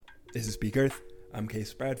This is Speak Earth. I'm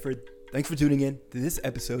Case Bradford. Thanks for tuning in to this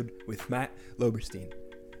episode with Matt Loberstein.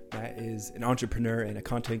 Matt is an entrepreneur and a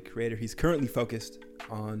content creator. He's currently focused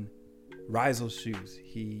on Rizel shoes.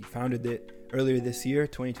 He founded it earlier this year,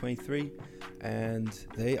 2023, and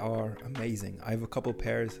they are amazing. I have a couple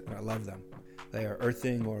pairs and I love them. They are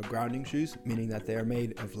earthing or grounding shoes, meaning that they are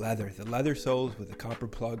made of leather. The leather soles with a copper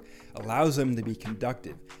plug allows them to be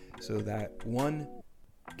conductive so that one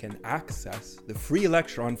can access the free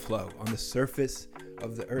electron flow on the surface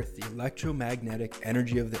of the earth, the electromagnetic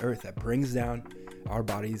energy of the earth that brings down our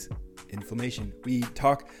body's inflammation. We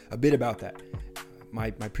talk a bit about that.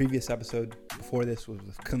 My previous episode before this was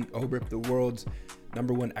with Clint Ober, the world's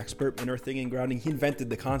 #1 expert in earthing and grounding. He invented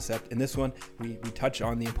the concept. In this one, we touch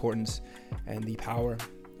on the importance and the power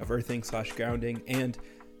of earthing/grounding and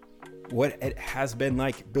what it has been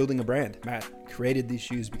like building a brand. Matt created these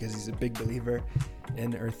shoes because he's a big believer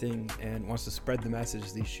in earthing and wants to spread the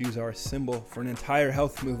message. These shoes are a symbol for an entire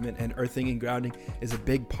health movement, and earthing and grounding is a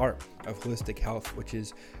big part of holistic health, which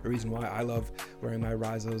is a reason why I love wearing my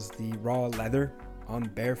Rizels. The raw leather on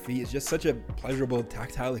bare feet is just such a pleasurable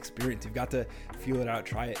tactile experience. You've got to feel it out,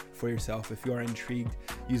 try it for yourself. If you are intrigued,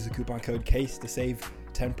 use the coupon code CASE to save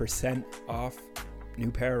 10% off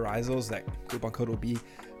new pair of Rizels. That coupon code will be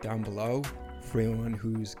down below. For anyone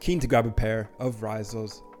who's keen to grab a pair of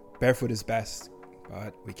Rizels, barefoot is best,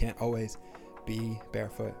 but we can't always be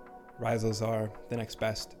barefoot. Rizels are the next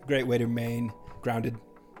best. Great way to remain grounded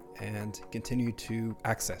and continue to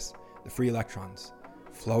access the free electrons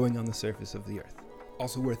flowing on the surface of the earth.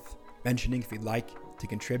 Also worth mentioning, if you'd like to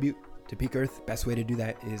contribute to Peak Earth, best way to do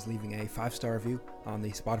that is leaving a 5-star review on the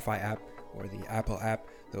Spotify app or the Apple app.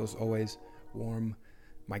 Those always warm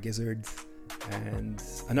my gizzards. And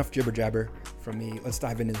enough jibber jabber from me. Let's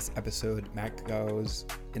dive into this episode. Matt goes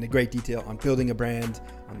into great detail on building a brand,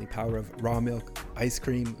 on the power of raw milk ice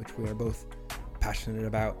cream, which we are both passionate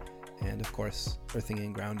about, and of course, earthing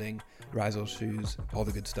and grounding, Rizel shoes, all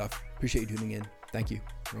the good stuff. Appreciate you tuning in. Thank you.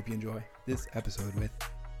 I hope you enjoy this episode with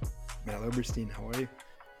Matt Loberstein. How are you?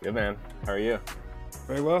 Good, man. How are you?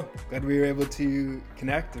 Very well. Glad we were able to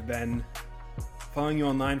connect. I've been following you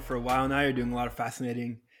online for a while now. You're doing a lot of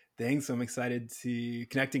fascinating things, so I'm excited to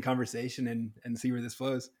connect in conversation and see where this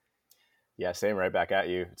flows. Yeah, same. Right back at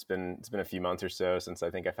you. It's been a few months or so since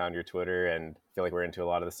I think I found your Twitter, and I feel like we're into a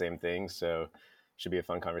lot of the same things, so it should be a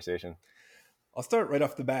fun conversation. I'll start right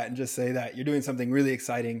off the bat and just say that you're doing something really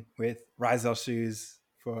exciting with Rizel shoes.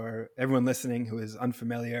 For everyone listening who is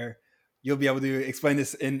unfamiliar, you'll be able to explain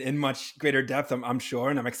this in much greater depth, I'm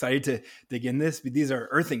sure, and I'm excited to dig in this. But these are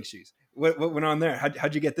earthing shoes. What went on there?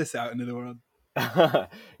 How'd you get this out into the world?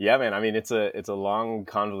 Yeah, man. I mean, it's a long,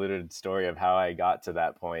 convoluted story of how I got to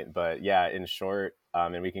that point. But yeah, in short,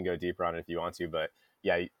 and we can go deeper on it if you want to. But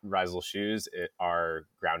yeah, Rizel shoes are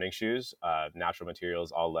grounding shoes, natural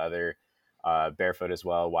materials, all leather, barefoot as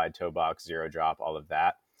well, wide toe box, zero drop, all of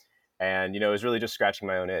that. And it was really just scratching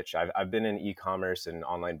my own itch. I've been in e-commerce and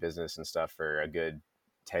online business and stuff for a good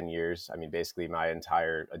 10 years. I mean, basically my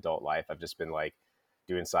entire adult life, I've just been like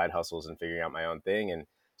doing side hustles and figuring out my own thing, and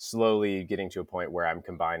slowly getting to a point where I'm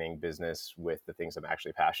combining business with the things I'm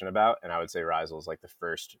actually passionate about. And I would say Rizel is like the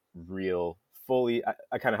first real fully,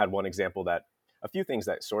 I kind of had one example that a few things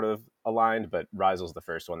that sort of aligned, but Rizel is the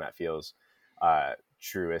first one that feels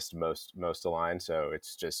truest, most aligned. So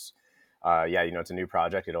it's just, it's a new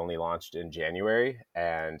project. It only launched in January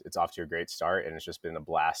and it's off to a great start. And it's just been a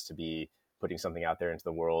blast to be putting something out there into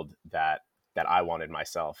the world that I wanted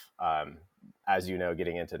myself. As you know,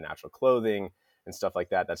 getting into natural clothing and stuff like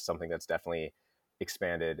that, that's something that's definitely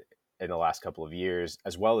expanded in the last couple of years,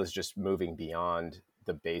 as well as just moving beyond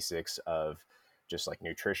the basics of just like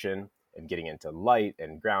nutrition and getting into light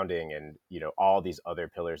and grounding and, all these other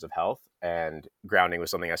pillars of health. And grounding was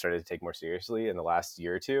something I started to take more seriously in the last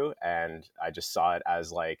year or two. And I just saw it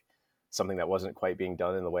as like something that wasn't quite being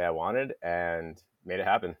done in the way I wanted and made it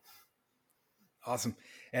happen. Awesome.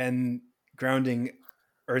 And grounding,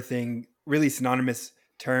 earthing, really synonymous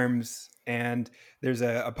terms. And there's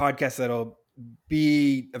a podcast that'll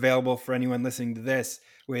be available for anyone listening to this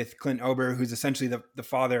with Clint Ober, who's essentially the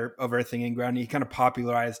father of earthing and grounding. He kind of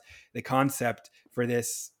popularized the concept for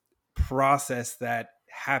this process that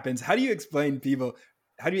happens. How do you explain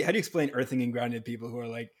how do you explain earthing and grounding to people who are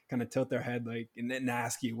like kind of tilt their head like and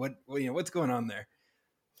ask you what's going on there?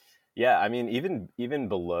 Yeah, I mean, even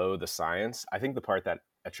below the science, I think the part that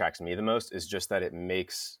attracts me the most is just that it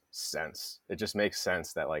makes sense. It just makes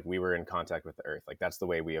sense that like we were in contact with the earth. Like that's the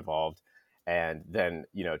way we evolved. And then,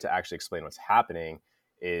 to actually explain what's happening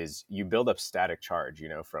is you build up static charge,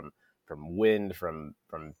 from from wind, from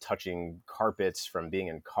touching carpets, from being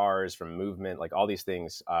in cars, from movement, like all these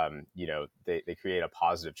things, they create a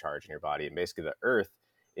positive charge in your body. And basically the earth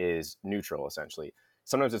is neutral, essentially.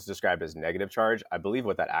 Sometimes it's described as negative charge. I believe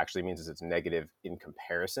what that actually means is it's negative in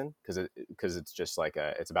comparison, because it's just like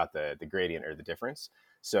it's about the gradient or the difference.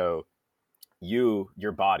 So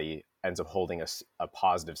your body ends up holding a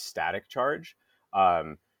positive static charge,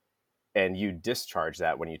 um, and you discharge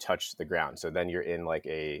that when you touch the ground. So then you're in like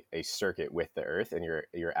a circuit with the earth, and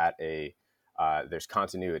you're at there's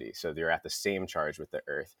continuity. So you're at the same charge with the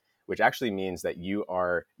earth, which actually means that you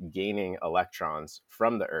are gaining electrons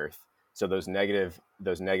from the earth. So those negative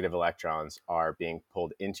electrons are being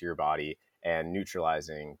pulled into your body and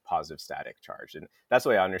neutralizing positive static charge. And that's the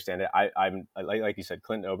way I understand it. I'm like you said,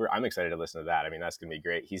 Clinton Ober. I'm excited to listen to that. I mean, that's going to be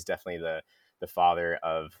great. He's definitely the father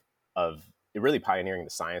of really pioneering the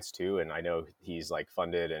science too. And I know he's like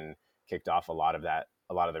funded and kicked off a lot of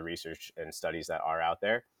the research and studies that are out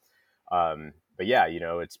there. But yeah,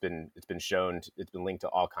 it's been shown, it's been linked to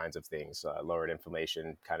all kinds of things, lowered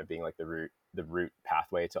inflammation kind of being like the root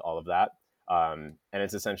pathway to all of that. And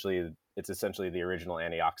it's essentially the original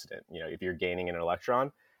antioxidant. If you're gaining an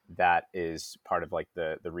electron, that is part of like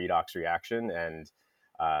the redox reaction, and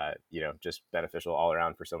just beneficial all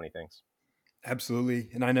around for so many things. Absolutely.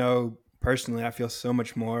 And I know personally, I feel so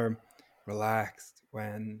much more relaxed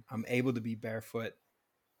when I'm able to be barefoot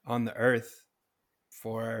on the earth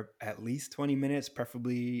for at least 20 minutes,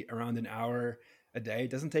 preferably around an hour a day.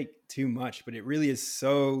 It doesn't take too much, but it really is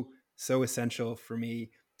so essential for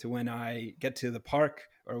me to, when I get to the park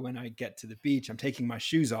or when I get to the beach, I'm taking my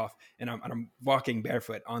shoes off and I'm walking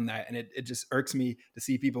barefoot on that. And it just irks me to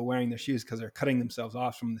see people wearing their shoes because they're cutting themselves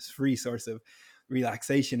off from this free source of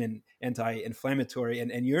relaxation and anti-inflammatory.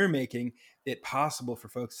 And you're making it possible for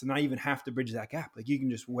folks to not even have to bridge that gap. Like, you can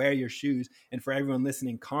just wear your shoes. And for everyone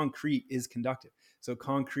listening, concrete is conductive. So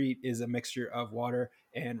concrete is a mixture of water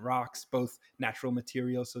and rocks, both natural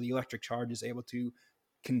materials. So the electric charge is able to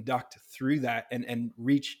conduct through that and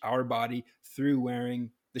reach our body through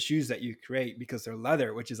wearing the shoes that you create, because they're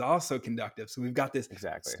leather, which is also conductive. So we've got this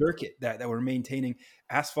Exactly. circuit that we're maintaining.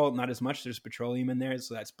 Asphalt, not as much. There's petroleum in there,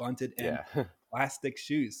 so that's blunted. And Yeah. plastic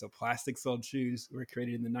shoes. So plastic soled shoes were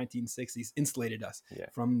created in the 1960s, insulated us Yeah.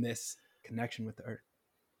 from this connection with the earth.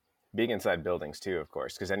 Being inside buildings too, of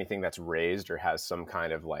course, because anything that's raised or has some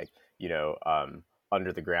kind of like,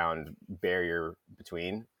 under the ground barrier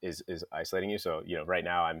between is isolating you. So, right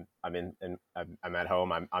now I'm at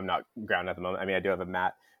home. I'm not grounded at the moment. I mean, I do have a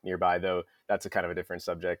mat nearby, though. That's a kind of a different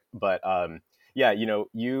subject. But yeah,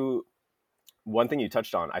 one thing you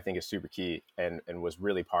touched on, I think, is super key, and was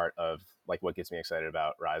really part of like what gets me excited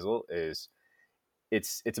about Risel is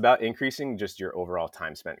it's about increasing just your overall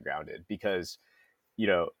time spent grounded. Because you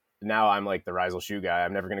know now I'm like the Risel shoe guy.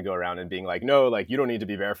 I'm never going to go around and being like, no, like, you don't need to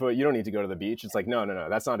be barefoot, you don't need to go to the beach. It's like, no,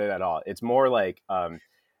 that's not it at all. It's more like,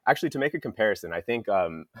 actually, to make a comparison, I think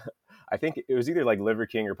I think it was either like Liver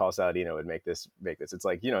King or Paul Saladino would make this. It's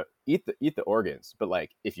like, eat the organs, but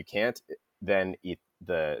like, if you can't, then eat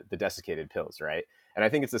the desiccated pills, right? And I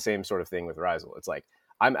think it's the same sort of thing with Risel. It's like,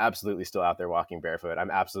 I'm absolutely still out there walking barefoot.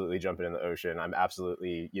 I'm absolutely jumping in the ocean. I'm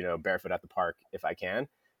absolutely, barefoot at the park if I can.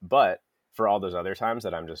 But for all those other times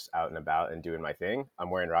that I'm just out and about and doing my thing, I'm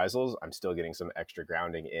wearing Risels. I'm still getting some extra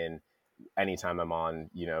grounding in anytime I'm on,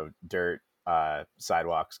 dirt,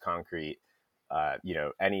 sidewalks, concrete,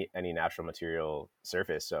 any natural material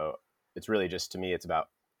surface. So it's really just, to me, it's about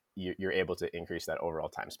you're able to increase that overall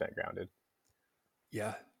time spent grounded.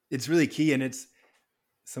 Yeah, it's really key. And it's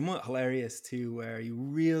somewhat hilarious too, where you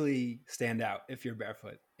really stand out if you're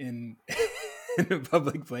barefoot in in a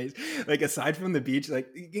public place. Like, aside from the beach, like,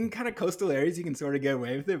 in kind of coastal areas, you can sort of get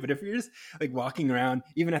away with it. But if you're just like walking around,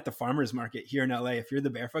 even at the farmers market here in LA, if you're the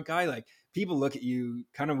barefoot guy, like, people look at you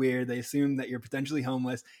kind of weird. They assume that you're potentially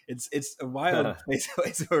homeless. It's a wild place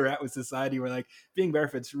where we're at with society, where like being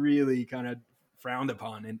barefoot's really kind of frowned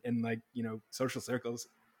upon in like, social circles.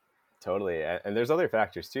 Totally, and there's other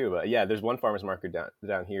factors too. But yeah, there's one farmers market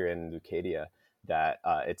down here in Lucadia that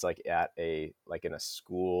it's like in a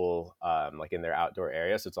school, like in their outdoor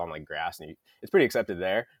area, so it's on like grass, and it's pretty accepted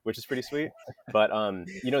there, which is pretty sweet. But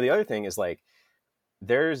the other thing is like,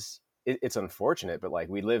 it's unfortunate, but like,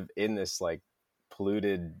 we live in this like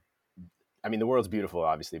polluted. I mean, the world's beautiful,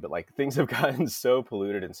 obviously, but like, things have gotten so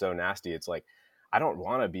polluted and so nasty. It's like, I don't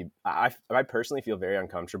want to be. I personally feel very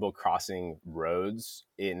uncomfortable crossing roads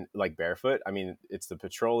in like barefoot. I mean, it's the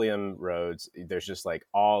petroleum roads. There's just like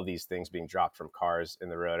all these things being dropped from cars in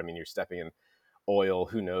the road. I mean, you're stepping in oil,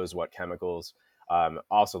 who knows what chemicals.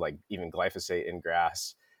 Also, like, even glyphosate in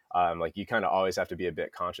grass. Like, you kind of always have to be a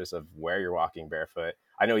bit conscious of where you're walking barefoot.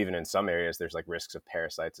 I know even in some areas there's like risks of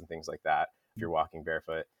parasites and things like that if you're walking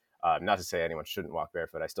barefoot. Not to say anyone shouldn't walk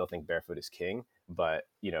barefoot. I still think barefoot is king, but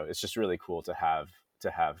it's just really cool to have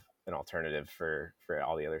an alternative for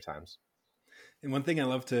all the other times. And one thing I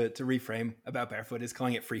love to reframe about barefoot is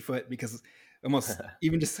calling it free foot, because almost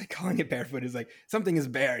even just like calling it barefoot is like something is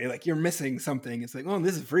bare. You're like, you're missing something. It's like, oh,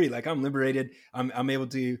 this is free. Like I'm liberated. I'm able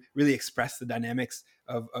to really express the dynamics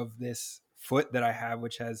of this foot that I have,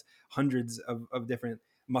 which has hundreds of different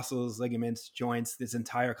muscles, ligaments, joints, this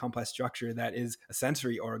entire complex structure that is a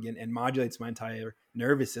sensory organ and modulates my entire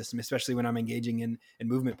nervous system, especially when I'm engaging in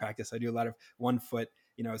movement practice. I do a lot of 1 foot,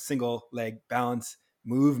 single leg balance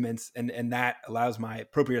movements, and that allows my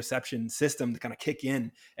proprioception system to kind of kick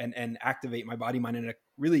in and activate my body mind in a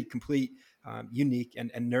really complete, unique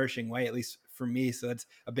and nourishing way, at least for me. So that's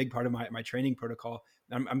a big part of my training protocol.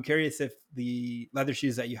 I'm curious if the leather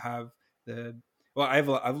shoes that you have, I have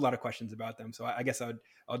a lot of questions about them. So I guess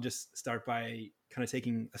I'll just start by kind of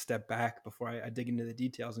taking a step back before I dig into the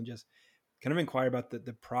details and just kind of inquire about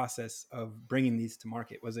the process of bringing these to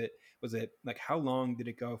market. Was it like, how long did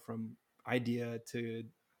it go from idea to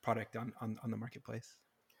product on the marketplace?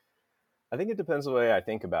 I think it depends the way I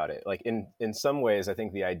think about it. Like in some ways, I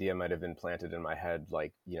think the idea might have been planted in my head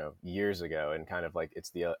like, years ago, and kind of like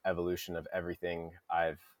it's the evolution of everything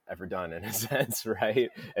I've ever done in a sense, right?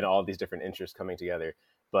 And all these different interests coming together.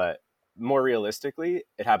 But more realistically,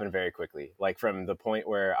 it happened very quickly. Like from the point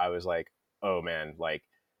where I was like, oh man, like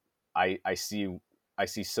I see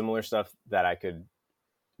similar stuff that I could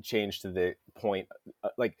change to the point,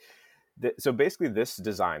 like so basically this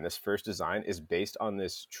first design is based on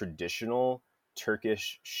this traditional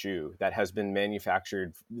Turkish shoe that has been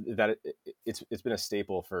manufactured, that it's been a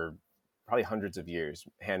staple for probably hundreds of years,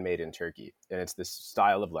 handmade in Turkey. And it's this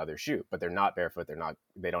style of leather shoe, but they're not barefoot.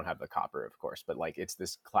 They don't have the copper, of course, but like it's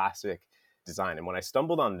this classic design. And when I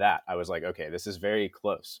stumbled on that, I was like, okay, this is very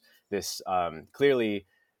close. This clearly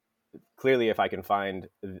if I can find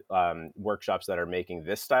workshops that are making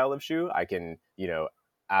this style of shoe, I can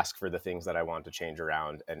ask for the things that I want to change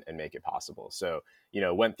around and make it possible. So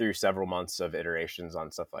went through several months of iterations on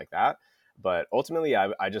stuff like that, but ultimately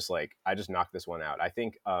I just knocked this one out. I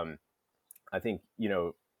think I've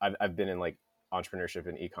been in like entrepreneurship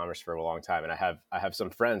and e-commerce for a long time, and I have some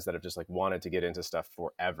friends that have just like wanted to get into stuff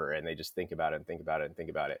forever, and they just think about it and think about it and think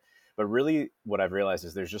about it. But really what I've realized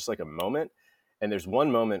is there's just like a moment, and there's one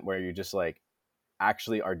moment where you just like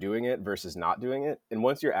actually are doing it versus not doing it. And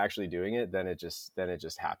once you're actually doing it, then it just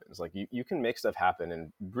happens. Like you can make stuff happen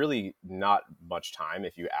in really not much time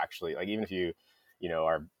if you actually, like, even if you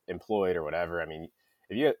are employed or whatever. I mean,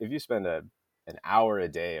 if you spend an hour a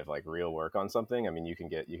day of like real work on something, I mean, you can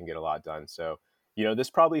get a lot done. So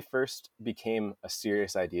this probably first became a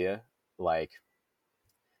serious idea like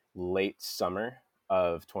late summer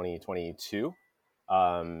of 2022.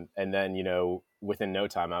 And then within no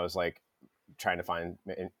time I was like trying to find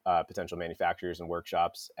potential manufacturers and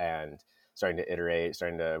workshops, and starting to iterate,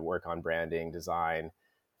 starting to work on branding, design,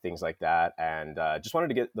 things like that. And just wanted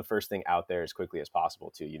to get the first thing out there as quickly as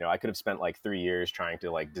possible too. I could have spent like 3 years trying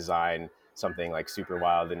to like design something like super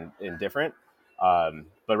wild and different.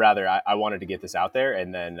 But rather I wanted to get this out there,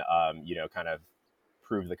 and then, kind of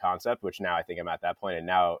prove the concept, which now I think I'm at that point. And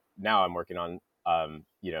now I'm working on,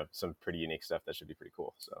 some pretty unique stuff that should be pretty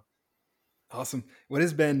cool. So. Awesome. What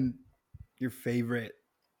has been your favorite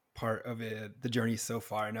part of the journey so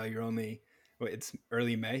far? I know you're only, it's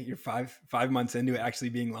early May. You're five months into it actually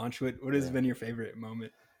being launched. What has been your favorite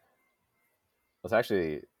moment? It's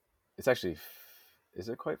actually, is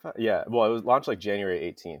it quite fast? Yeah. Well, it was launched like January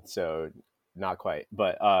 18th, so not quite.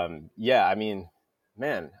 But yeah, I mean,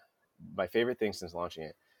 man, my favorite thing since launching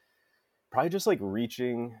it, probably just like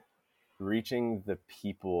reaching the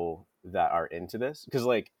people that are into this. Because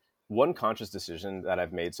like one conscious decision that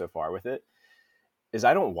I've made so far with it is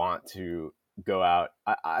I don't want to go out.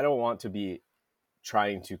 I don't want to be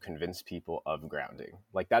trying to convince people of grounding.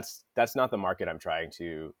 Like that's not the market I'm trying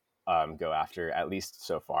to go after, at least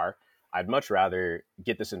so far. I'd much rather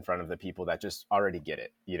get this in front of the people that just already get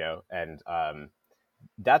it, and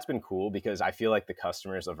that's been cool because I feel like the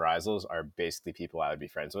customers of Risels are basically people I would be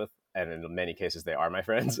friends with, and in many cases they are my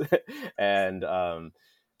friends. And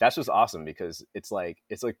that's just awesome because it's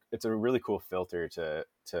a really cool filter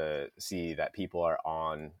to see that people are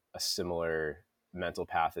on a similar mental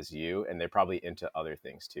path as you, and they're probably into other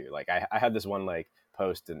things too. Like I had this one like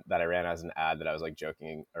post that I ran as an ad that I was like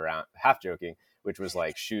joking around, half joking, which was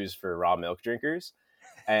like shoes for raw milk drinkers.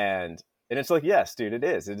 And it's like, yes, dude, it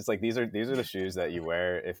is. It's like these are the shoes that you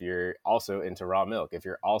wear if you're also into raw milk, if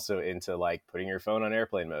you're also into like putting your phone on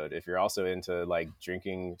airplane mode, if you're also into like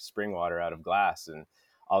drinking spring water out of glass. And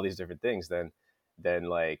all these different things, then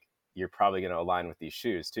like you're probably going to align with these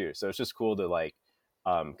shoes too. So it's just cool to like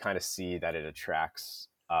kind of see that it attracts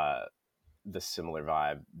the similar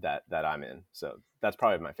vibe that I'm in. So that's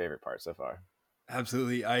probably my favorite part so far.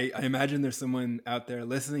 Absolutely. I imagine there's someone out there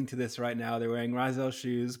listening to this right now. They're wearing Rizal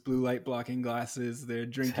shoes, blue light blocking glasses. They're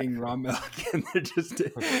drinking raw milk, and they're just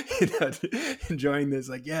enjoying this.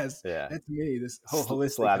 Like, yes, Yeah. that's me. This whole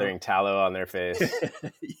holistic Slathering tallow on their face.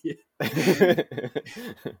 Yeah.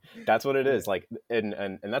 That's what it Yeah. is. Like,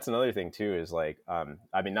 and that's another thing too, is like,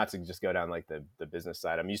 I mean, not to just go down like the business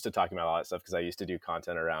side. I'm used to talking about all that stuff because I used to do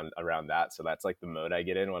content around that. So that's like the mode I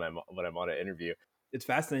get in when I'm on an interview. It's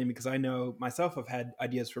fascinating because I know myself, I've had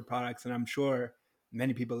ideas for products, and I'm sure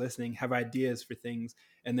many people listening have ideas for things,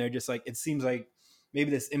 and they're just like, it seems like maybe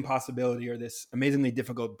this impossibility or this amazingly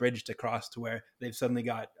difficult bridge to cross, to where they've suddenly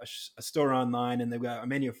got a store online, and they've got a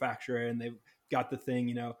manufacturer, and they've got the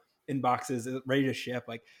thing, in boxes ready to ship.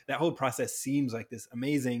 Like, that whole process seems like this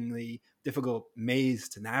amazingly difficult maze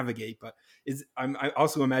to navigate. But I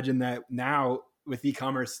also imagine that now with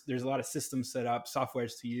e-commerce, there's a lot of systems set up,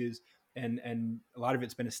 softwares to use, and a lot of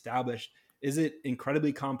it's been established. Is it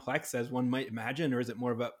incredibly complex as one might imagine, or is it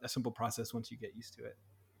more of a simple process once you get used to it?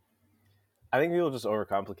 I think people just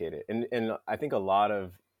overcomplicate it. And I think a lot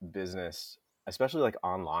of business, especially like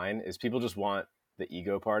online, is people just want the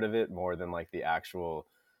ego part of it more than like the actual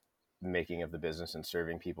making of the business and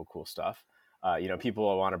serving people cool stuff.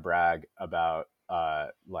 People want to brag about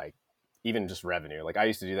like even just revenue. Like I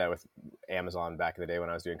used to do that with Amazon back in the day when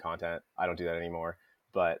I was doing content. I don't do that anymore.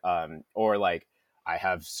 But or like I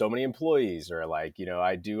have so many employees, or like,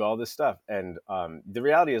 I do all this stuff. And the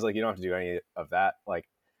reality is like you don't have to do any of that. Like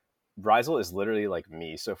Bryzel is literally like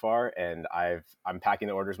me so far, and I'm packing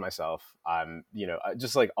the orders myself. I'm,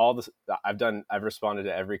 just like all this I've responded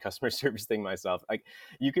to every customer service thing myself. Like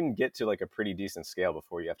you can get to like a pretty decent scale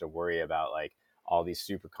before you have to worry about like all these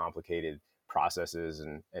super complicated processes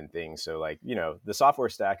and things. So like, the software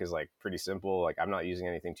stack is like pretty simple. Like I'm not using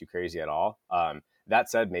anything too crazy at all. That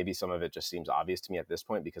said, maybe some of it just seems obvious to me at this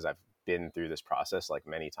point because I've been through this process like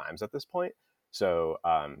many times at this point. So,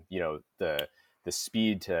 the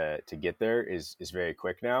speed to get there is very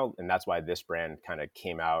quick now, and that's why this brand kind of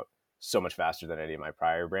came out so much faster than any of my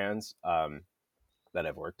prior brands that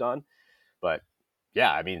I've worked on. But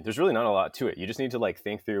yeah, I mean, there's really not a lot to it. You just need to like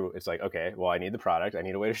think through. It's like, okay, well, I need the product. I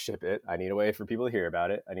need a way to ship it. I need a way for people to hear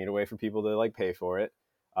about it. I need a way for people to like pay for it.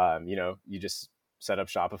 You just set up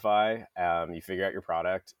Shopify. You figure out your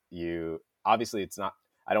product. You obviously it's not.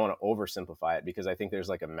 I don't want to oversimplify it because I think there's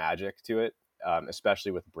like a magic to it,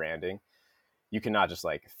 especially with branding. You cannot just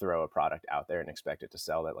like throw a product out there and expect it to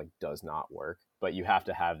sell. That like does not work. But you have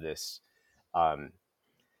to have this.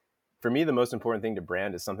 For me, the most important thing to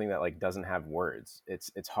brand is something that like doesn't have words.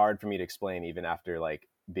 It's hard for me to explain even after like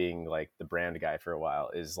being like the brand guy for a while.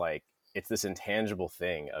 Is like it's this intangible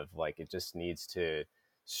thing of like it just needs to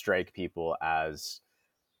strike people as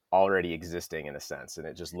already existing in a sense, and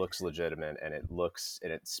it just looks legitimate, and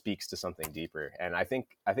it speaks to something deeper. And I think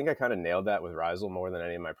I kind of nailed that with Rizal more than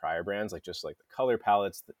any of my prior brands. Like just like the color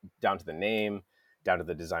palettes, down to the name, down to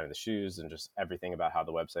the design of the shoes, and just everything about how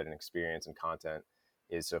the website and experience and content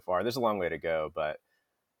is so far. There's a long way to go, but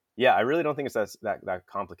yeah, I really don't think it's that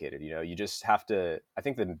complicated. You just have to. I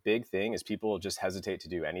think the big thing is people just hesitate to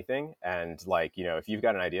do anything, and like if you've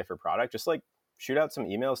got an idea for a product, just like shoot out some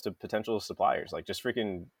emails to potential suppliers. Like just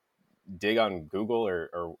freaking dig on Google,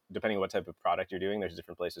 or depending on what type of product you're doing, there's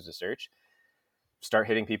different places to search. Start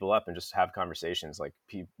hitting people up and just have conversations. Like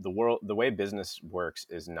the way business works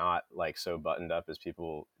is not like so buttoned up as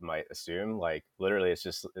people might assume. Like literally, it's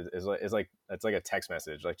just it's like a text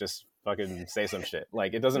message. Like just fucking say some shit.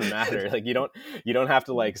 Like it doesn't matter. Like you don't have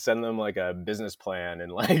to like send them like a business plan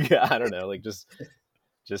and like I don't know. Like just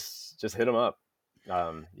hit them up.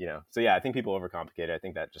 So yeah, I think people overcomplicate it. I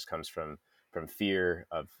think that just comes from fear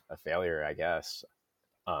of a failure, I guess.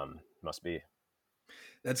 Must be.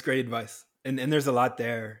 That's great advice. And there's a lot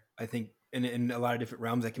there, I think, in a lot of different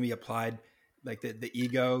realms that can be applied. Like the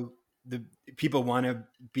ego, the people want to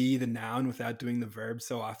be the noun without doing the verb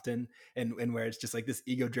so often. And where it's just like this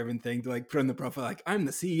ego driven thing to like put on the profile, like I'm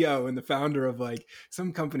the CEO and the founder of like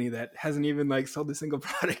some company that hasn't even like sold a single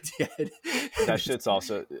product yet. That shit's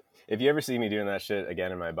also, if you ever see me doing that shit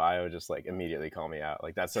again in my bio, just like immediately call me out.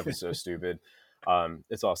 Like that stuff is so stupid.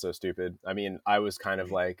 It's also stupid. I mean, I was kind of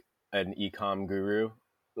like an e-com guru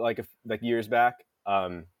like years back.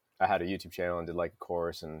 I had a YouTube channel and did like a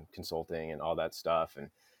course and consulting and all that stuff, and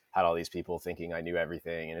had all these people thinking I knew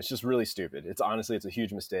everything, and it's just really stupid. It's honestly, it's a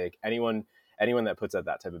huge mistake. Anyone anyone that puts out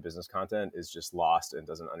that type of business content is just lost and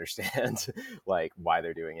doesn't understand like why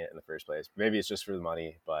they're doing it in the first place. Maybe it's just for the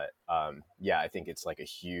money, but yeah, I think it's like a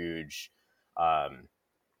huge, um,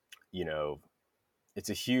 you know, it's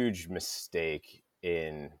a huge mistake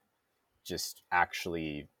in just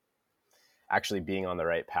actually being on the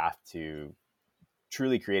right path to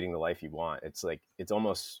truly creating the life you want. It's like it's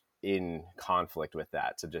almost in conflict with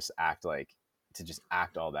that to just act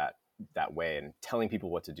all that way and telling people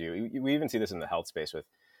what to do. We even see this in the health space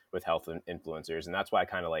with health influencers, and that's why I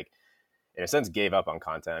kind of like, in a sense, gave up on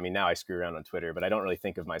content. I mean, now I screw around on Twitter, but I don't really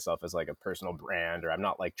think of myself as like a personal brand, or I'm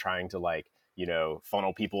not like trying to like, you know,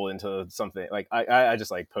 funnel people into something. Like I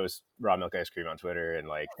just like post raw milk ice cream on Twitter and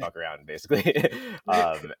like fuck around basically.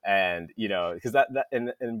 And you know, because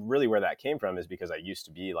and really where that came from is because I used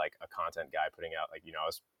to be like a content guy putting out like, you know, I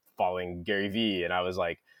was following Gary Vee and I was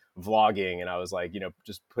like vlogging and I was like, you know,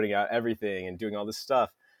 just putting out everything and doing all this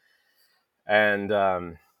stuff. And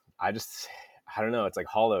I just, I don't know, it's like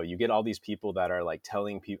hollow. You get all these people that are like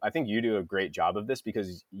telling people. I think you do a great job of this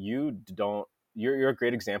because you're a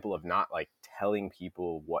great example of not like telling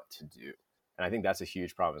people what to do. And I think that's a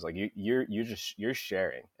huge problem. It's like you're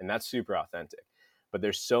sharing, and that's super authentic. But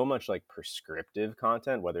there's so much like prescriptive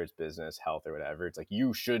content, whether it's business, health, or whatever. It's like,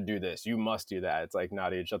 you should do this, you must do that. It's like, nah,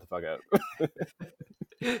 dude, shut the fuck up.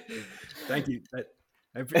 Thank you.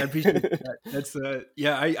 I appreciate that. That's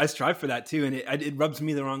yeah, I strive for that too, and it rubs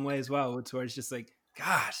me the wrong way as well. It's where it's just like,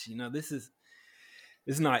 gosh, you know, this is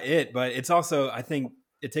not it. But it's also, I think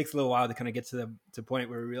it takes a little while to kind of get to the point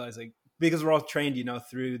where we realize, like, because we're all trained, you know,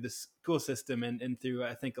 through the school system and through,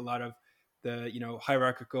 I think, a lot of the, you know,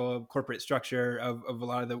 hierarchical corporate structure of a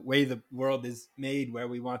lot of the way the world is made, where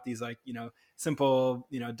we want these like, you know, simple,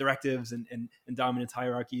 you know, directives and dominance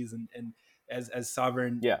hierarchies and as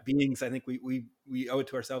sovereign beings. I think we owe it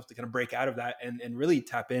to ourselves to kind of break out of that and really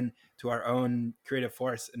tap in to our own creative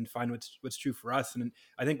force and find what's true for us. And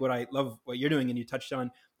I think what I love what you're doing, and you touched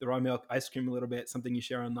on the raw milk ice cream a little bit, something you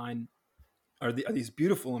share online, are these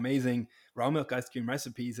beautiful, amazing raw milk ice cream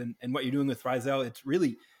recipes. And what you're doing with Rizel, it's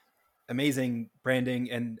really amazing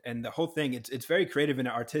branding and the whole thing. It's very creative and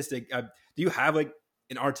artistic. Do you have like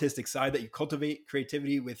an artistic side that you cultivate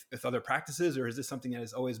creativity with other practices, or is this something that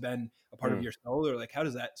has always been a part of your soul, or like how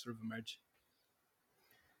does that sort of emerge?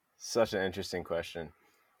 Such an interesting question.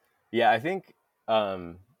 Yeah, I think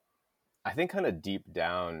kind of deep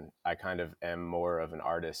down, I kind of am more of an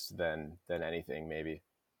artist than anything, maybe.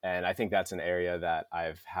 And I think that's an area that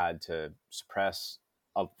I've had to suppress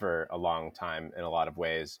for a long time in a lot of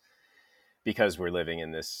ways, because we're living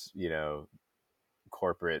in this, you know,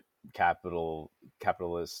 corporate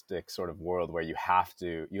capitalistic sort of world where you have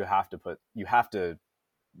to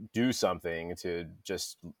do something to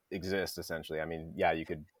just exist, essentially. I mean, yeah, you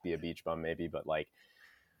could be a beach bum maybe, but like,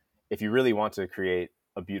 if you really want to create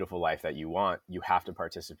a beautiful life that you want, you have to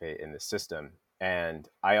participate in the system. And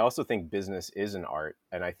I also think business is an art.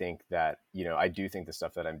 And I think that, you know, I do think the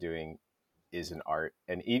stuff that I'm doing is an art,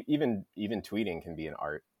 and even tweeting can be an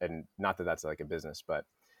art. And not that that's like a business, but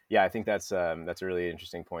yeah, I think that's a really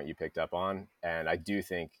interesting point you picked up on. And I do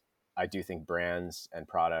think brands and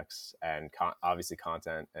products and obviously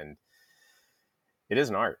content, and it is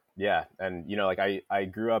an art. Yeah. And, you know, like I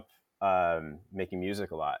grew up making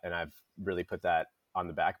music a lot, and I've really put that on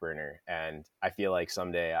the back burner. And I feel like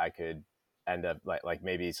someday I could end up like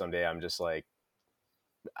maybe someday I'm just like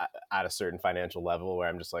at a certain financial level where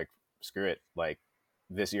I'm just like, screw it. Like,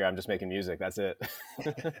 this year I'm just making music. That's it.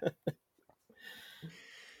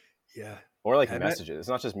 Yeah. Or like messages. It's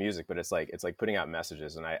not just music, but it's like putting out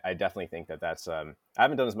messages. And I definitely think that that's, I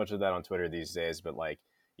haven't done as much of that on Twitter these days, but like,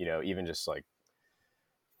 you know, even just like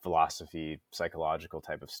philosophy, psychological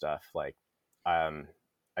type of stuff. Like,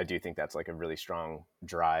 I do think that's like a really strong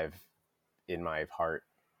drive in my heart.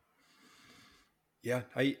 Yeah,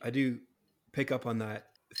 I do pick up on that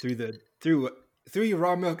through your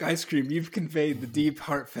raw milk ice cream. You've conveyed the deep,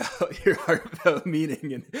 heartfelt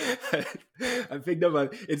meaning, and I picked up on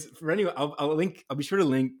it's for anyone. I'll be sure to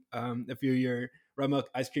link a few of your raw milk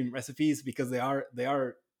ice cream recipes, because they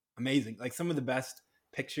are amazing. Like some of the best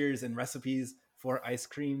pictures and recipes for ice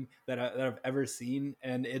cream that I've ever seen,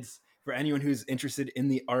 and it's for anyone who's interested in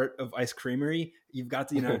the art of ice creamery. You've got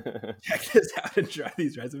to, you know, check this out and try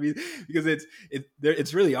these recipes, because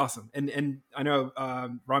it's really awesome. And I know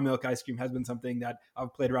raw milk ice cream has been something that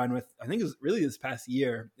I've played around with. I think it was really this past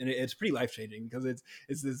year, and it's pretty life changing, because it's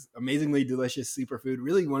this amazingly delicious superfood.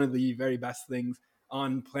 Really, one of the very best things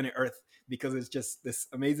on planet Earth, because it's just this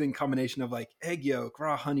amazing combination of like egg yolk,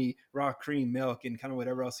 raw honey, raw cream, milk, and kind of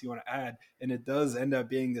whatever else you want to add. And it does end up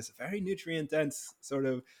being this very nutrient dense sort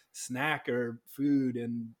of snack or food,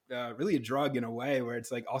 and really a drug in a way, where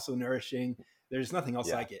it's like also nourishing. There's nothing else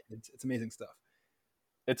Yeah. like it. It's amazing stuff.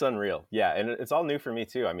 It's unreal. Yeah. And it's all new for me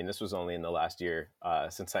too. I mean, this was only in the last year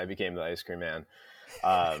since I became the ice cream man.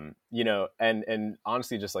 And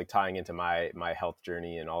honestly, just like tying into my health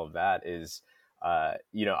journey and all of that is, I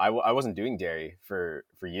wasn't doing dairy for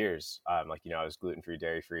years. I was gluten free,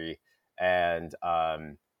 dairy free. And,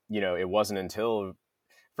 it wasn't until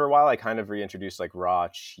for a while I kind of reintroduced like raw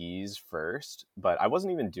cheese first, but I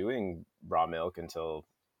wasn't even doing raw milk until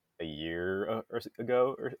a year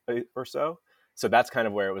ago or so. So that's kind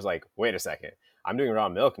of where it was like, wait a second, I'm doing raw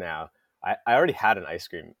milk now. I already had an ice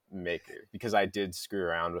cream maker because I did screw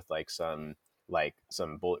around with like some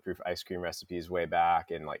bulletproof ice cream recipes way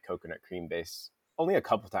back, and like coconut cream base only a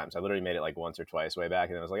couple times. I literally made it like once or twice way back,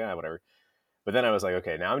 and I was like, whatever. But then I was like,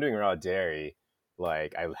 okay, now I'm doing raw dairy.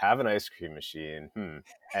 Like I have an ice cream machine.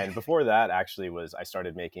 And before that, actually, was I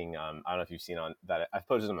started making. I don't know if you've seen on that. I've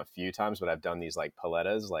posted them a few times, but I've done these like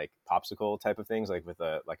palettas, like popsicle type of things, like with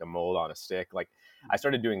a mold on a stick. Like I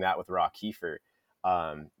started doing that with raw kefir.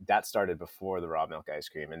 That started before the raw milk ice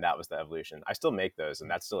cream, and that was the evolution. I still make those,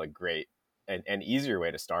 and that's still a great and easier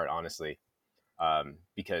way to start, honestly.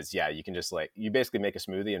 Because yeah, you can just like you basically make a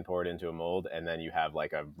smoothie and pour it into a mold, and then you have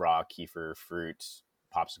like a raw kefir fruit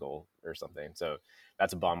popsicle or something. So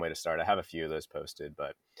that's a bomb way to start. I have a few of those posted,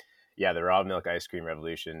 but yeah, the raw milk ice cream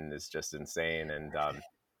revolution is just insane. And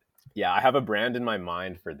yeah, I have a brand in my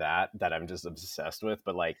mind for that I'm just obsessed with.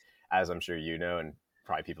 But like, as I'm sure you know, and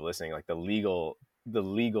probably people listening, like the legal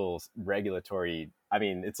regulatory. I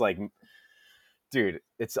mean, it's like, dude,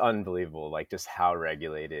 it's unbelievable, like just how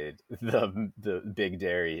regulated the big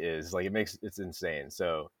dairy is. Like it's insane.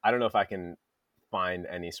 So I don't know if I can find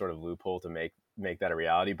any sort of loophole to make that a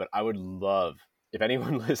reality, but I would love if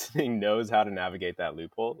anyone listening knows how to navigate that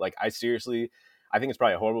loophole. Like I think it's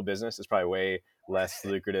probably a horrible business. It's probably way less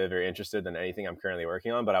lucrative or interested than anything I'm currently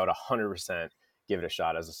working on, but I would 100% give it a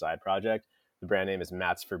shot as a side project. The brand name is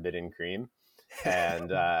Matt's Forbidden Cream, and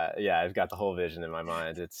yeah, I've got the whole vision in my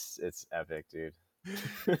mind. It's epic, dude.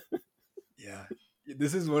 Yeah.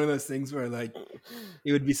 This is one of those things where like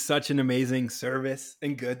it would be such an amazing service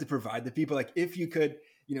and good to provide to people. Like if you could,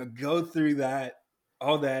 go through that,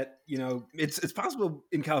 all that, it's possible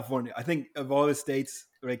in California. I think of all the states,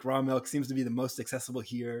 like raw milk seems to be the most accessible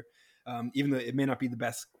here. Even though it may not be the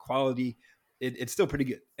best quality, it's still pretty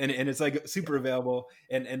good. And it's like super available.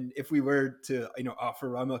 And if we were to,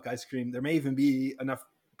 offer raw milk ice cream, there may even be enough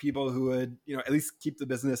people who would, at least keep the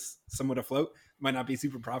business somewhat afloat. Might not be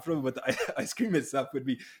super profitable, but the ice cream itself would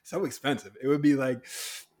be so expensive. It would be like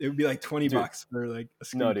 20 Dude, bucks for like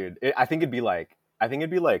a no, scoop. dude. I think it'd be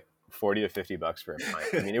like 40 to 50 bucks for a pint.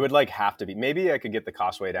 I mean, it would like have to be. Maybe I could get the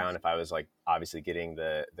cost way down if I was like obviously getting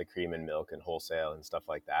the cream and milk and wholesale and stuff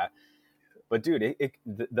like that. But dude,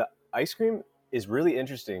 the ice cream is really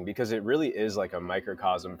interesting because it really is like a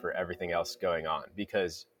microcosm for everything else going on,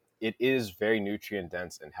 because it is very nutrient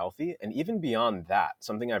dense and healthy. And even beyond that,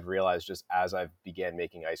 something I've realized just as I've began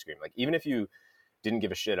making ice cream, like even if you didn't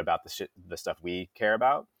give a shit about the stuff we care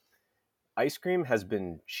about, ice cream has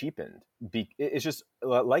been cheapened. It's just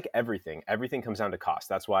like everything comes down to cost.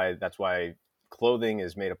 That's why clothing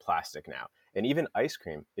is made of plastic now. And even ice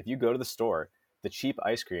cream, if you go to the store, the cheap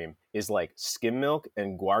ice cream is like skim milk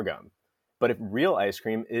and guar gum. But if real ice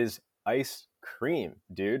cream is ice cream,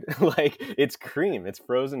 dude, like it's cream, it's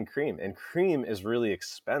frozen cream, and cream is really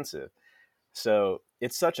expensive. So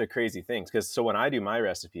it's such a crazy thing, because so when I do my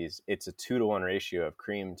recipes, it's a 2-to-1 ratio of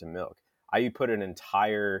cream to milk. I put an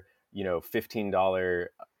entire, $15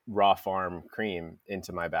 raw farm cream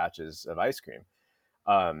into my batches of ice cream,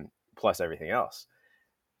 plus everything else.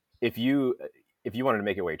 If you wanted to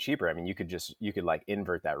make it way cheaper, I mean, you could like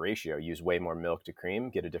invert that ratio, use way more milk to cream,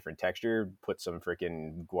 get a different texture, put some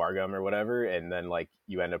freaking guar gum or whatever, and then like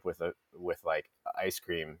you end up with like ice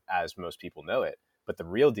cream as most people know it. But the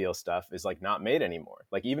real deal stuff is like not made anymore.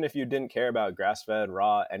 Like even if you didn't care about grass fed,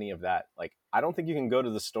 raw, any of that, like I don't think you can go to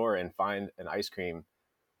the store and find an ice cream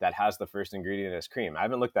that has the first ingredient as cream. I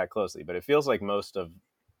haven't looked that closely, but it feels like most of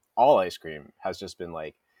all ice cream has just been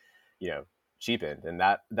like, you know, cheapened. And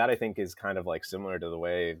that I think is kind of like similar to the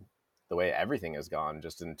way everything has gone,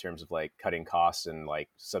 just in terms of like cutting costs and like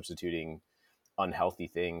substituting unhealthy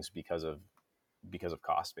things because of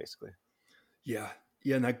cost, basically. Yeah.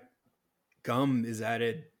 Yeah. And that gum is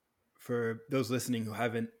added, for those listening who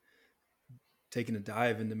haven't taken a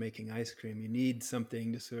dive into making ice cream. You need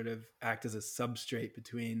something to sort of act as a substrate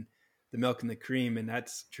between the milk and the cream, and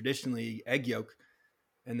that's traditionally egg yolk.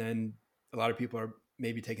 And then a lot of people are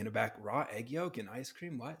maybe taken aback, raw egg yolk and ice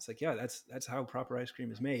cream. What? It's like, yeah, that's how proper ice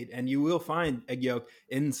cream is made. And you will find egg yolk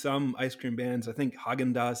in some ice cream brands. I think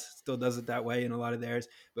Haagen-Dazs still does it that way in a lot of theirs,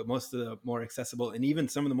 but most of the more accessible and even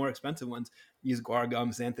some of the more expensive ones use guar gum,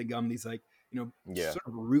 xanthan gum, these like, Yeah, sort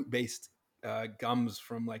of root based gums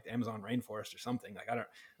from like the Amazon rainforest or something. Like I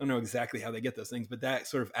don't know exactly how they get those things, but that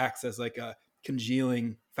sort of acts as like a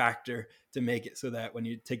congealing factor to make it so that when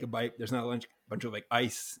you take a bite, there's not a bunch of like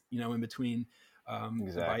ice, in between the bites.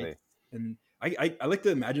 exactly. And I like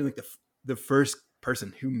to imagine like the first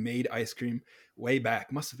person who made ice cream way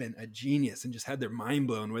back must have been a genius and just had their mind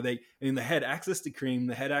blown. Where they had access to cream,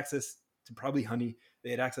 they had access to probably honey,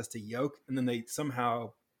 they had access to yolk, and then they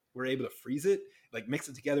somehow were able to freeze it, like mix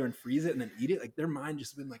it together and freeze it and then eat it. Like their mind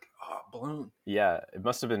just been like, blown. Yeah, it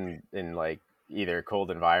must have been in like either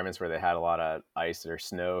cold environments where they had a lot of ice or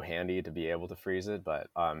snow handy to be able to freeze it. But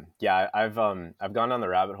yeah, I've gone down the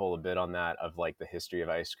rabbit hole a bit on that of like the history of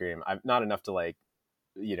ice cream. I'm not enough to like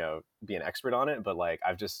be an expert on it, but like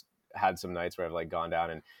I've just had some nights where I've like gone down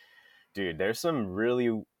and dude, there's some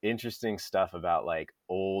really interesting stuff about like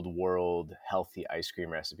old world healthy ice cream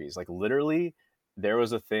recipes. Like literally, there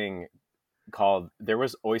was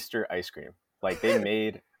oyster ice cream. Like they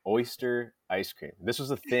made oyster ice cream. This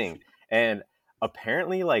was a thing. And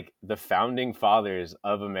apparently like the founding fathers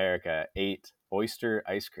of America ate oyster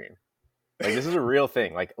ice cream. Like this is a real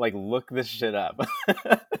thing. Like look this shit up.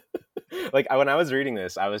 Like when I was reading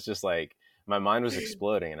this, I was just like my mind was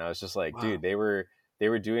exploding and I was just like, dude, Wow. they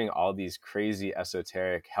were doing all these crazy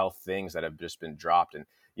esoteric health things that have just been dropped. And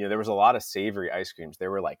there was a lot of savory ice creams.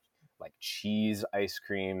 There were like cheese ice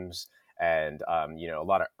creams and a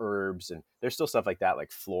lot of herbs, and there's still stuff like that,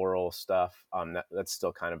 like floral stuff. That's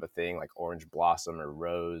still kind of a thing, like orange blossom or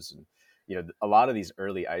rose. And a lot of these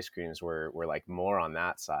early ice creams were like more on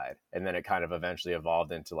that side, and then it kind of eventually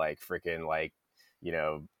evolved into like freaking like you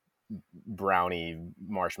know brownie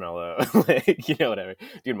marshmallow, like whatever.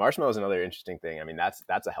 Dude, marshmallow is another interesting thing. I mean,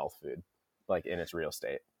 that's a health food, like in its real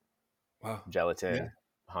state. Wow. Yeah. Gelatin,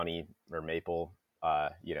 honey, or maple.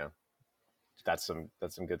 That's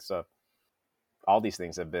some good stuff. All these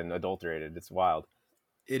things have been adulterated. It's wild.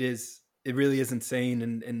 It is. It really is insane,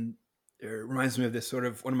 and it reminds me of this sort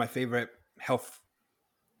of one of my favorite health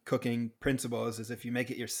cooking principles is if you make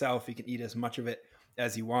it yourself, you can eat as much of it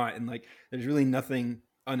as you want, and like there's really nothing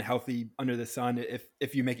unhealthy under the sun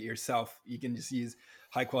if you make it yourself. You can just use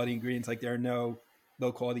high quality ingredients. Like there are no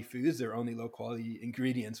low quality foods, there are only low quality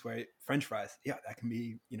ingredients. Where French fries, yeah, that can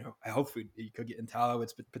be a health food. You cook it in tallow.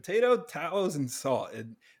 It's potato, tallows, and salt.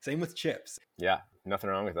 And same with chips. Yeah, nothing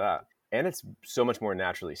wrong with that. And it's so much more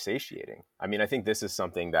naturally satiating. I mean, I think this is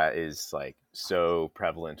something that is like so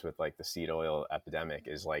prevalent with like the seed oil epidemic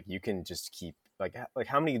is like you can just keep like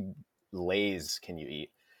how many lays can you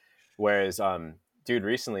eat? Whereas dude,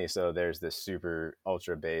 recently, so there's this super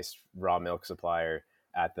ultra based raw milk supplier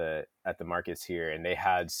at the markets here, and they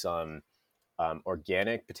had some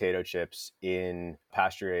organic potato chips in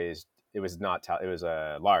pasture raised. It was not it was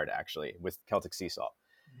a lard actually with Celtic sea salt,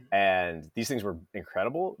 and these things were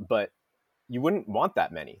incredible, but you wouldn't want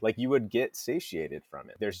that many. Like you would get satiated from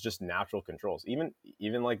it. There's just natural controls.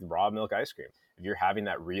 Even like raw milk ice cream. If you're having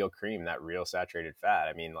that real cream, that real saturated fat,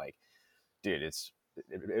 I mean, like, dude,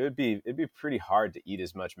 it'd be pretty hard to eat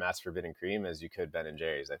as much mass forbidden cream as you could Ben and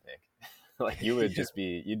Jerry's. I think, like you would Yeah.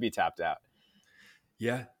 you'd be tapped out.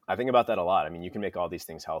 Yeah. I think about that a lot. I mean, you can make all these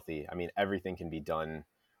things healthy. I mean, everything can be done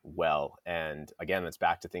well. And again, it's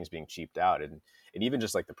back to things being cheaped out and even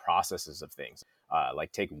just like the processes of things.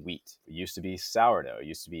 Like take wheat. It used to be sourdough. It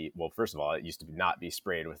used to be, well, first of all, it used to not be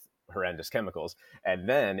sprayed with horrendous chemicals. And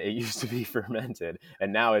then it used to be fermented.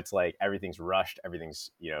 And now it's like everything's rushed. Everything's,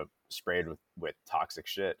 sprayed with toxic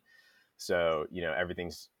shit. So,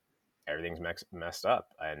 everything's messed up.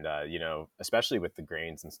 And especially with the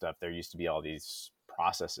grains and stuff, there used to be all these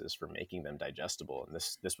processes for making them digestible, and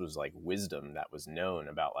this was like wisdom that was known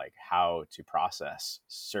about like how to process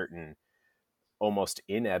certain almost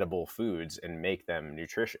inedible foods and make them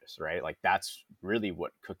nutritious, right? Like that's really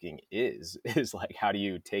what cooking is like how do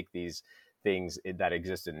you take these things that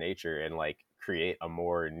exist in nature and like create a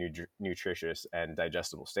more nutritious and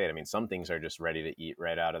digestible state. I mean, some things are just ready to eat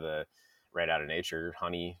right out of nature,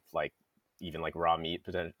 honey, like even like raw meat,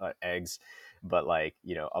 eggs. But like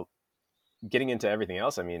getting into everything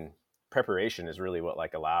else, I mean, preparation is really what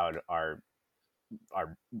like allowed our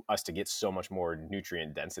us to get so much more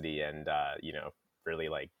nutrient density and really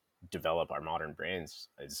like develop our modern brains.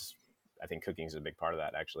 Is I think cooking is a big part of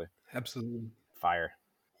that actually. Absolutely. Fire.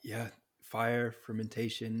 Yeah. Fire,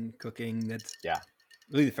 fermentation, cooking. That's Yeah.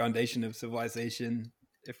 really the foundation of civilization.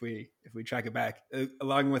 If we track it back,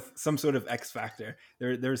 along with some sort of X factor,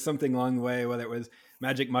 there's something along the way, whether it was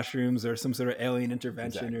magic mushrooms or some sort of alien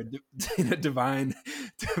intervention or Exactly. divine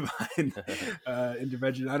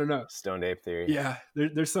intervention. I don't know. Stoned ape theory. Yeah,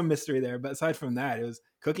 there's some mystery there, but aside from that, it was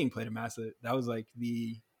cooking played a massive. That was like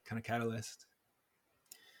the kind of catalyst.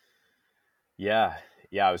 Yeah.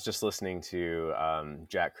 Yeah. I was just listening to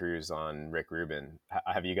Jack Cruz on Rick Rubin.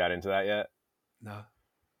 Have you got into that yet? No,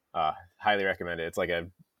 Highly recommend it. It's like a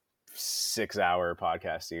 6 hour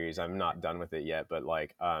podcast series. I'm not done with it yet, but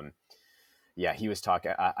like, yeah, he was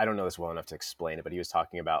talking, I don't know this well enough to explain it, but he was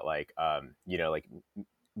talking about like, like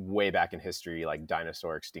way back in history, like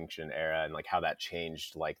dinosaur extinction era, and like how that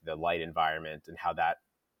changed like the light environment, and how that,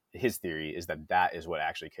 his theory is that that is what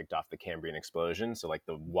actually kicked off the Cambrian explosion. So like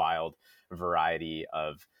the wild variety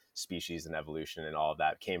of species and evolution and all of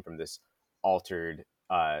that came from this altered,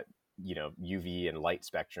 UV and light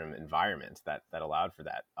spectrum environment that allowed for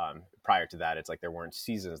that. Prior to that, it's like there weren't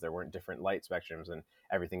seasons, there weren't different light spectrums, and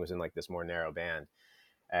everything was in like this more narrow band.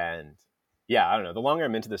 And yeah, I don't know. The longer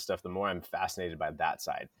I'm into this stuff, the more I'm fascinated by that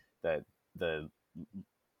side. The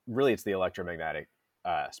really, it's the electromagnetic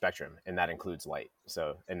spectrum, and that includes light.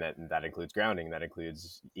 So, and that includes grounding, that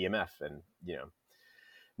includes EMF, and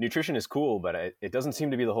nutrition is cool, but it doesn't seem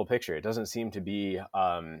to be the whole picture. It doesn't seem to be.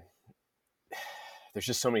 There's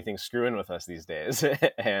just so many things screwing with us these days,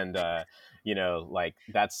 and like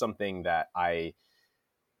that's something that I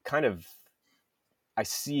kind of I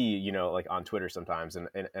see, like on Twitter sometimes, and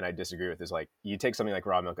I disagree with, is like, you take something like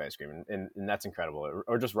raw milk ice cream, and that's incredible,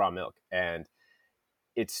 or just raw milk, and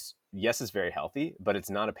it's, yes, it's very healthy, but it's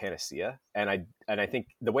not a panacea. And I think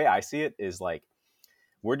the way I see it is like,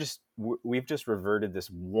 we've just reverted this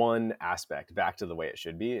one aspect back to the way it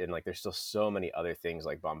should be, and like there's still so many other things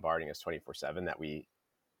like bombarding us 24/7 that we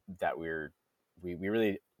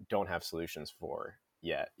really don't have solutions for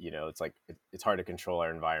yet. It's like it's hard to control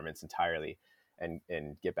our environments entirely and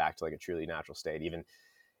get back to like a truly natural state.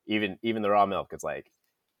 Even the raw milk, it's like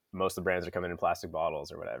most of the brands are coming in plastic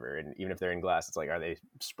bottles or whatever, and even if they're in glass, it's like, are they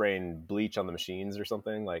spraying bleach on the machines or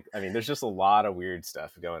something? Like, I mean, there's just a lot of weird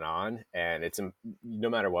stuff going on, and it's, no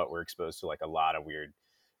matter what, we're exposed to like a lot of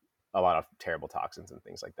terrible toxins and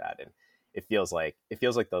things like that. And it feels like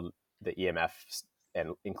the EMF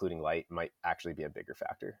and including light might actually be a bigger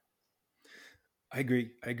factor. I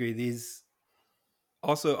agree. These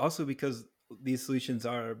also because these solutions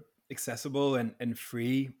are accessible and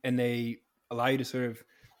free, and they allow you to sort of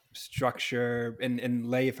structure and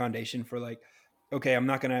lay a foundation for like, okay, I'm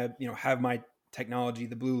not gonna have my technology,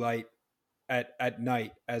 the blue light, at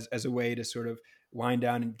night as a way to sort of wind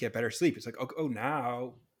down and get better sleep. It's like, oh,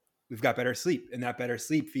 now we've got better sleep, and that better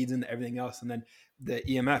sleep feeds into everything else. And then the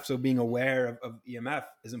EMF. So being aware of EMF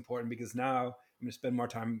is important, because now I'm going to spend more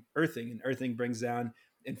time earthing, and earthing brings down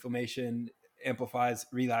inflammation, amplifies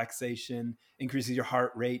relaxation, increases your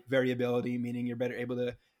heart rate variability, meaning you're better able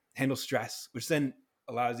to handle stress, which then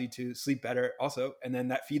allows you to sleep better also, and then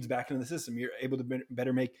that feeds back into the system. You're able to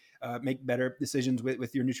better make better decisions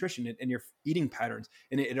with your nutrition and your eating patterns,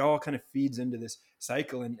 and it all kind of feeds into this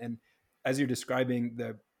cycle. And as you're describing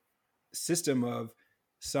the system of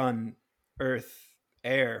sun, earth,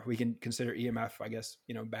 air, we can consider EMF, I guess,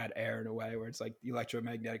 bad air in a way, where it's like the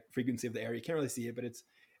electromagnetic frequency of the air. You can't really see it, but it's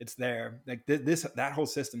there. Like that whole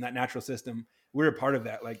system, that natural system, we're a part of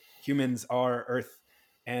that. Like humans are earth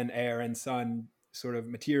and air and sun sort of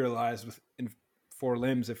materialized in four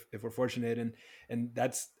limbs, if we're fortunate. And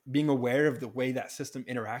that's, being aware of the way that system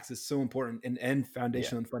interacts is so important and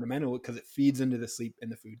foundational and fundamental, because it feeds into the sleep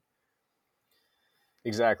and the food.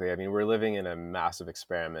 Exactly. I mean, we're living in a massive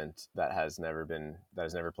experiment that has never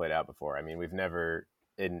played out before. I mean, we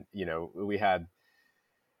had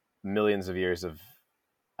millions of years of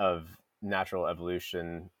natural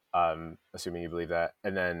evolution, assuming you believe that,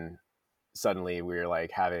 and then suddenly we're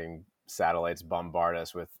like having satellites bombard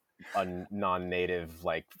us with a non-native,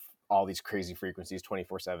 like all these crazy frequencies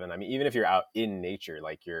 24/7. I mean, even if you're out in nature,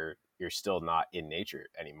 like you're still not in nature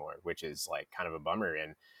anymore, which is like kind of a bummer.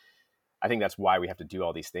 And I think that's why we have to do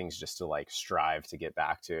all these things, just to like strive to get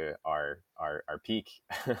back to our peak,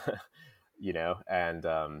 and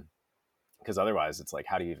because otherwise it's like,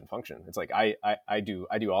 how do you even function? It's like I do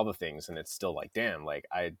all the things, and it's still like, damn, like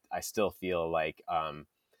I still feel like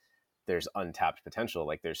there's untapped potential.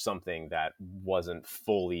 Like there's something that wasn't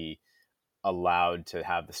fully allowed to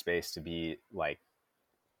have the space to be like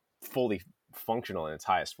fully functional in its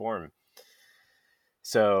highest form.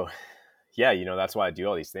 So yeah, that's why I do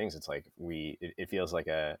all these things. It's like it feels like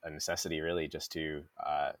a necessity, really, just to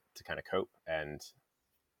kind of cope and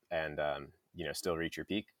still reach your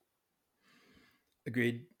peak.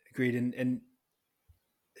 Agreed. Agreed. And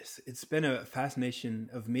it's been a fascination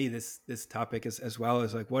of me, this topic, as well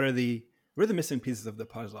as like what are the missing pieces of the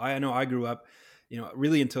puzzle. I know I grew up,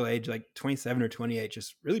 really until age like 27 or 28,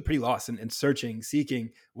 just really pretty lost and searching, seeking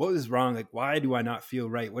what was wrong. Like, why do I not feel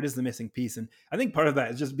right? What is the missing piece? And I think part of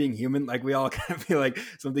that is just being human. Like, we all kind of feel like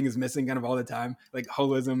something is missing kind of all the time. Like,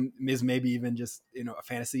 holism is maybe even just, a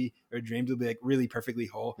fantasy or a dream to be like really perfectly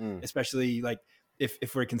whole, Mm, especially like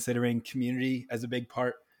if we're considering community as a big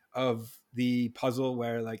part of the puzzle,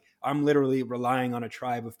 where like I'm literally relying on a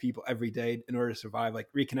tribe of people every day in order to survive. Like,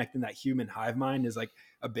 reconnecting that human hive mind is like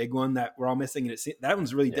a big one that we're all missing, and that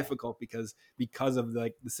one's really yeah. difficult because of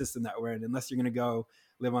like the system that we're in. Unless you're going to go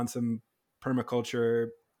live on some permaculture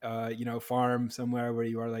farm somewhere where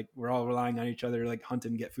you are like we're all relying on each other to like hunt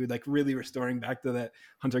and get food, like really restoring back to that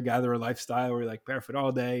hunter-gatherer lifestyle where you're like barefoot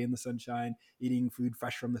all day in the sunshine, eating food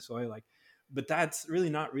fresh from the soil. Like, but that's really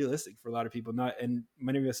not realistic for a lot of people. Not, and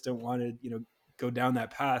many of us don't want to, go down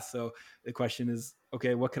that path. So the question is,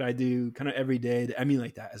 okay, what could I do kind of every day to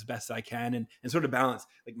emulate that as best I can, and sort of balance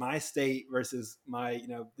like my state versus my,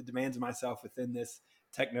 the demands of myself within this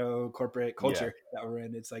techno corporate Yeah. culture that we're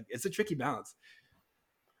in. It's like, it's a tricky balance.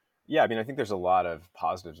 Yeah, I mean, I think there's a lot of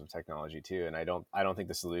positives of technology too, and I don't think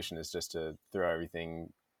the solution is just to throw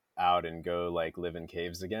everything out and go like live in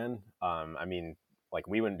caves again. I mean, like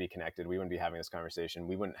we wouldn't be connected, we wouldn't be having this conversation,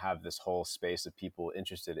 we wouldn't have this whole space of people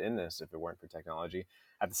interested in this if it weren't for technology.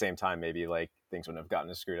 At the same time, maybe like things wouldn't have gotten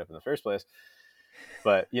as screwed up in the first place.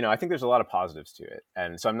 But I think there's a lot of positives to it,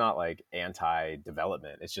 and so I'm not like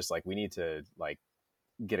anti-development. It's just like we need to like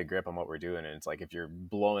get a grip on what we're doing. And it's like if you're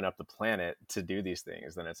blowing up the planet to do these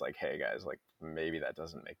things, then it's like, hey guys, like maybe that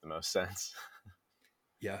doesn't make the most sense.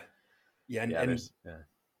 Yeah. Yeah. And, Yeah, and there's yeah.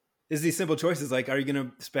 is these simple choices like, are you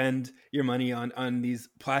going to spend your money on these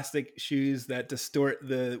plastic shoes that distort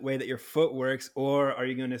the way that your foot works, or are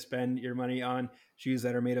you going to spend your money on shoes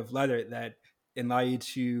that are made of leather that allow you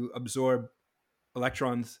to absorb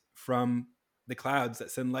electrons from the clouds that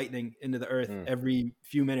send lightning into the earth Mm, every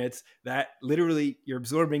few minutes, that literally you're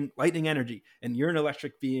absorbing lightning energy, and you're an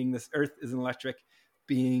electric being, this earth is an electric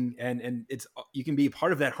being, and it's, you can be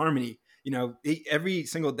part of that harmony. Every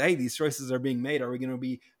single day these choices are being made. Are we going to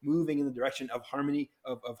be moving in the direction of harmony,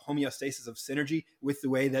 of homeostasis, of synergy with the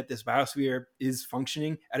way that this biosphere is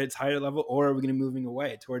functioning at its higher level, or are we going to be moving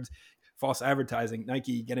away towards false advertising,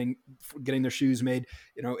 Nike getting their shoes made,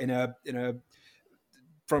 in a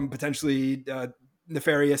from potentially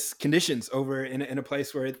nefarious conditions over in a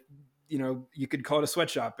place where you could call it a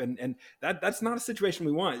sweatshop, and that's not a situation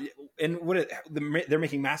we want. And they're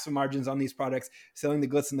making massive margins on these products, selling the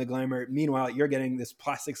glitz and the glamour. Meanwhile, you're getting this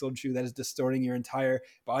plastic soled shoe that is distorting your entire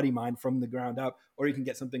body mind from the ground up. Or you can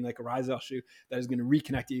get something like a Rizal shoe that is going to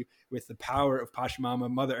reconnect you with the power of Pachamama,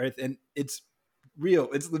 Mother Earth, and it's real,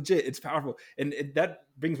 it's legit, it's powerful. And that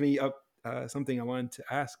brings me up, something I wanted to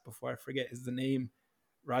ask before I forget, is the name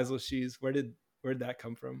Rizal shoes. Where did that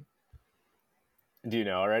come from? do you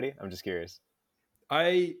know already? I'm just curious.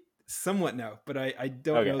 I somewhat know, but I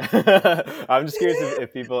don't Okay. know. I'm just curious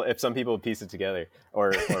if some people piece it together,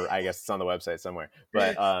 or I guess it's on the website somewhere.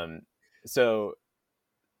 But so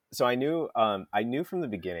I knew from the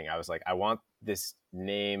beginning, I was like, I want this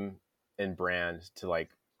name and brand to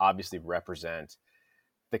like obviously represent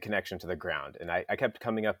the connection to the ground. And I kept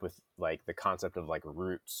coming up with like the concept of like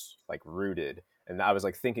roots, like rooted. And I was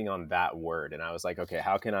like thinking on that word, and I was like, okay,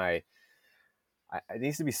 how can it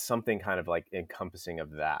needs to be something kind of like encompassing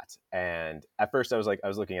of that. And at first I was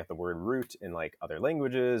looking at the word root in like other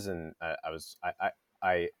languages, and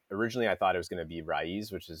I originally I thought it was going to be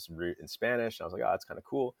raíz, which is root in Spanish. And I was like, oh, that's kind of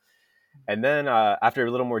cool. And then after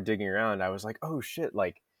a little more digging around, I was like, oh shit,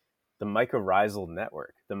 like the mycorrhizal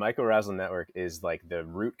network. The mycorrhizal network is like the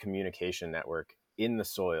root communication network in the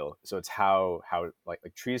soil. So it's how like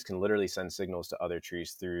trees can literally send signals to other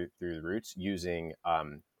trees through the roots using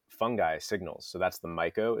fungi signals. So that's the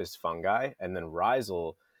myco is fungi, and then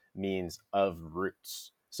rhizal means of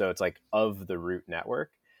roots. So it's like of the root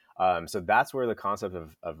network. So that's where the concept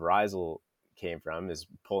of rhizal came from, is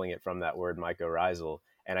pulling it from that word mycorrhizal.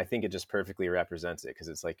 And I think it just perfectly represents it, because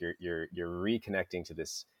it's like you're reconnecting to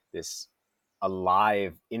this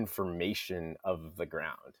alive information of the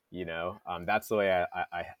ground. That's the way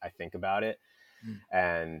I think about it. Mm.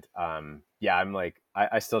 And yeah, I'm like,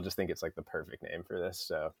 I still just think it's like the perfect name for this.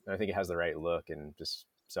 So I think it has the right look, and just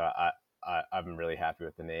so I'm really happy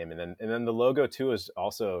with the name. And then the logo too is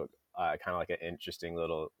also kind of like an interesting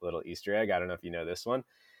little Easter egg. I don't know if you know this one,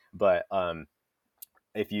 but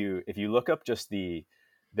if you look up just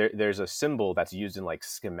there's a symbol that's used in like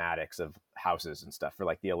schematics of houses and stuff for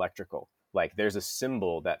like the electrical. like there's a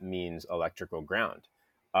symbol that means electrical ground.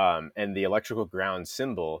 And the electrical ground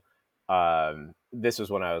symbol, this was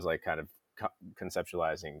when I was like kind of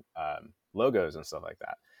conceptualizing logos and stuff like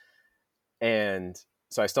that. And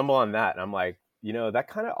so I stumble on that and I'm like, that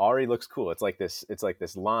kind of already looks cool. It's like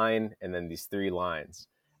this line and then these three lines.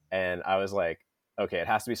 And I was like, okay, it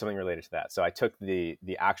has to be something related to that. So I took the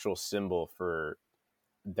actual symbol for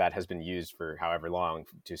that has been used for however long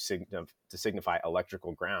to signify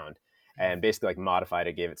electrical ground, and basically like modified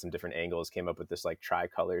it, gave it some different angles, came up with this like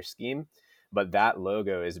tricolor scheme. But that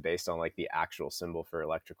logo is based on like the actual symbol for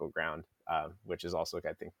electrical ground, which is also,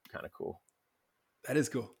 I think, kind of cool. That is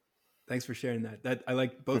cool. Thanks for sharing that. That I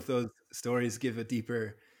like both those stories give a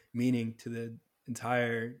deeper meaning to the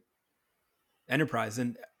entire enterprise.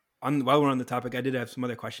 And while we're on the topic, I did have some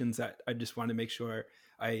other questions that I just want to make sure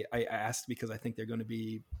I asked, because I think they're going to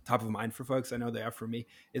be top of mind for folks. I know they are for me.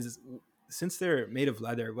 Is since they're made of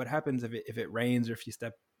leather, what happens if it rains or if you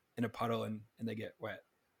step in a puddle and they get wet?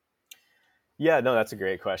 Yeah, no, that's a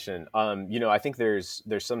great question. I think there's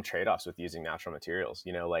some trade-offs with using natural materials.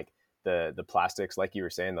 Like the plastics, like you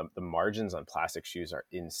were saying, the margins on plastic shoes are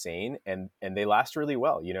insane, and they last really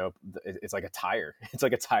well. It's like a tire. It's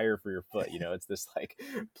like a tire for your foot. It's this like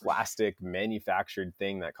plastic manufactured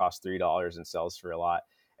thing that costs $3 and sells for a lot.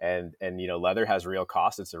 And leather has real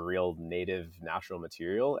cost. It's a real native natural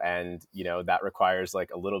material, and that requires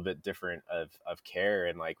like a little bit different of care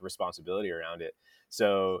and like responsibility around it.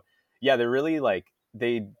 So yeah, they're really like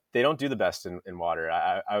they don't do the best in water.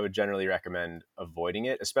 I would generally recommend avoiding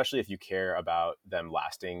it, especially if you care about them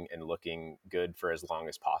lasting and looking good for as long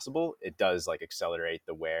as possible. It does like accelerate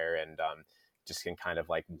the wear and just can kind of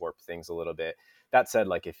like warp things a little bit. That said,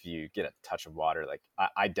 like if you get a touch of water, like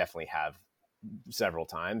I definitely have several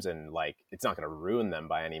times, and like it's not going to ruin them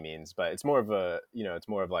by any means, but it's more of it's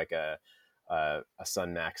more of like a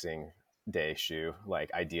sun maxing day shoe.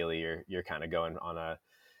 Like ideally you're kind of going on a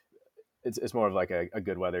it's more of like a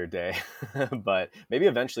good weather day. But maybe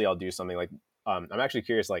eventually I'll do something like I'm actually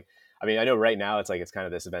curious, like I mean I know right now it's like it's kind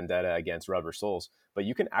of this vendetta against rubber soles, but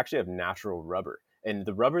you can actually have natural rubber, and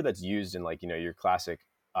the rubber that's used in like your classic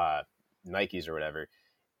uh Nikes or whatever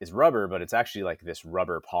is rubber, but it's actually like this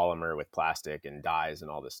rubber polymer with plastic and dyes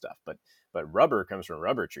and all this stuff. But rubber comes from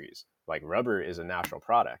rubber trees. Like rubber is a natural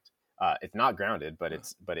product. It's not grounded, but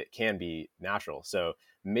it can be natural. So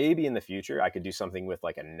maybe in the future I could do something with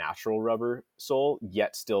like a natural rubber sole,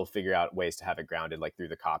 yet still figure out ways to have it grounded, like through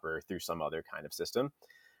the copper, through some other kind of system.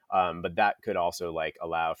 But that could also like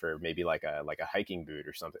allow for maybe like a hiking boot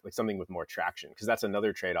or something, like something with more traction, because that's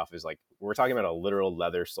another trade-off, is like we're talking about a literal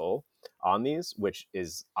leather sole on these, which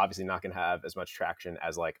is obviously not going to have as much traction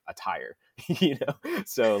as like a tire.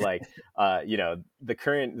 So like the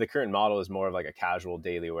current model is more of like a casual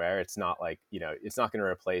daily wear. It's not like it's not going to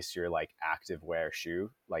replace your like active wear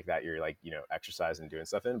shoe like that you're like exercising and doing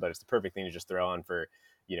stuff in, but it's the perfect thing to just throw on for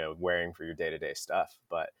wearing for your day-to-day stuff.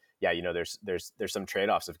 But yeah, there's some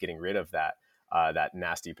trade-offs of getting rid of that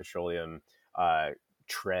nasty petroleum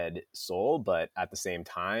tread sole, but at the same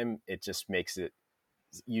time, it just makes it,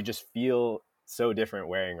 you just feel so different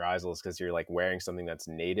wearing Risals, because you're like wearing something that's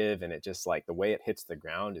native, and it just like the way it hits the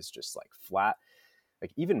ground is just like flat,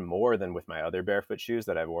 like even more than with my other barefoot shoes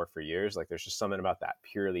that I've wore for years. Like there's just something about that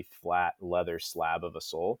purely flat leather slab of a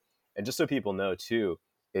sole. And just so people know too,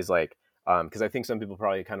 is like because I think some people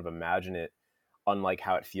probably kind of imagine it unlike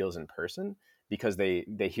how it feels in person, because they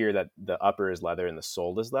hear that the upper is leather and the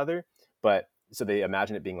sole is leather, but so they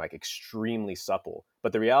imagine it being like extremely supple.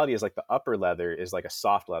 But the reality is like the upper leather is like a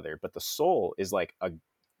soft leather, but the sole is like a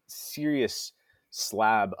serious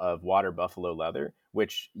slab of water buffalo leather,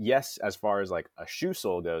 which, yes, as far as like a shoe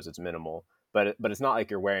sole goes, it's minimal, but it's not like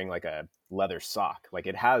you're wearing like a leather sock. Like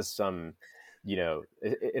it has some,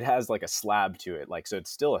 it has like a slab to it, like, so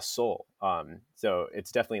it's still a sole. So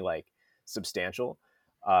it's definitely like substantial,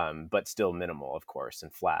 but still minimal, of course,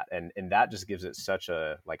 and flat, and that just gives it such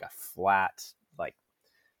a like a flat like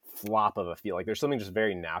flop of a feel. Like there's something just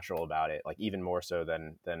very natural about it, like even more so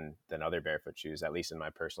than other barefoot shoes, at least in my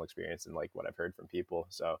personal experience and like what I've heard from people.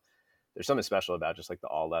 So there's something special about just like the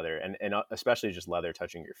all leather, and especially just leather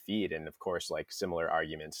touching your feet. And of course, like similar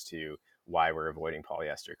arguments to why we're avoiding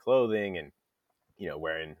polyester clothing and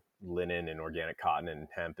wearing linen and organic cotton and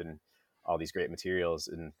hemp and all these great materials.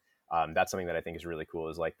 And that's something that I think is really cool,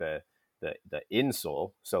 is like the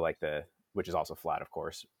insole. So like which is also flat, of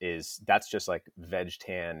course, that's just like veg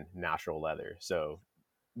tan natural leather. So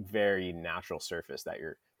very natural surface that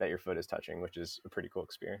your foot is touching, which is a pretty cool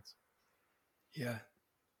experience. Yeah,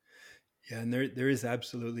 yeah, and there is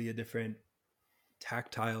absolutely a different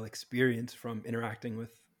tactile experience from interacting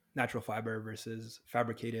with natural fiber versus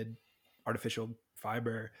fabricated artificial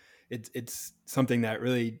fiber. It's something that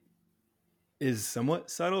really is somewhat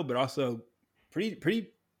subtle, but also pretty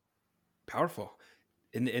powerful.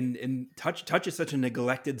 And touch is such a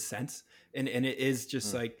neglected sense, and it is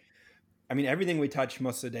just Mm, like, I mean, everything we touch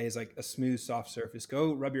most of the day is like a smooth, soft surface.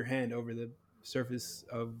 Go rub your hand over the surface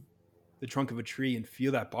of the trunk of a tree and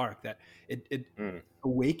feel that bark. That it mm.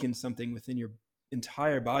 awakens something within your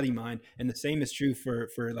entire body mind. And the same is true for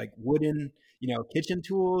like wooden, kitchen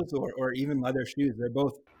tools, or even leather shoes. They're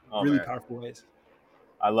both Oh really man, powerful ways.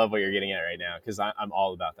 I love what you're getting at right now because I'm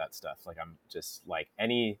all about that stuff. Like I'm just like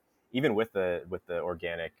any, even with the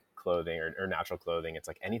organic clothing or natural clothing, it's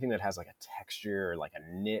like anything that has like a texture or like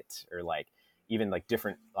a knit or like even like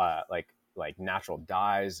different like natural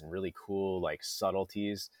dyes and really cool like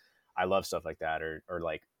subtleties. I love stuff like that, or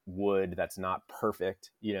like wood that's not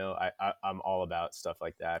perfect. I'm all about stuff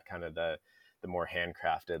like that. Kind of the more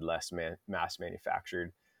handcrafted, less mass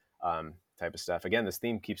manufactured type of stuff. Again, this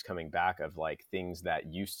theme keeps coming back of like things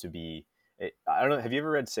that used to be. I don't know. Have you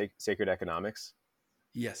ever read Sacred Economics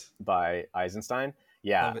Yes, by Eisenstein?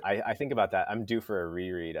 Yeah, love it. I think about that. I'm due for a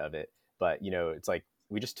reread of it, but it's like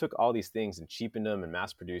we just took all these things and cheapened them and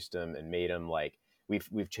mass produced them and made them like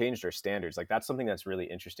we've changed our standards. Like that's something that's really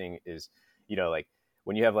interesting. Is like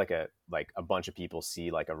when you have like a bunch of people see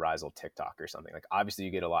like a Rizel TikTok or something. Like obviously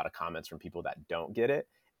you get a lot of comments from people that don't get it,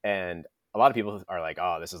 and a lot of people are like,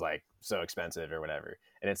 "Oh, this is like so expensive" or whatever.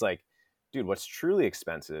 And it's like, dude, what's truly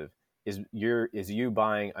expensive is you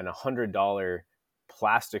buying an $100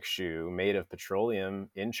 plastic shoe made of petroleum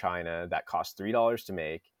in China that costs $3 to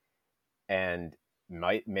make and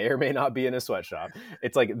may or may not be in a sweatshop.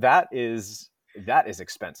 It's like that is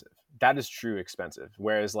expensive. That is true expensive.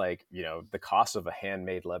 Whereas like, the cost of a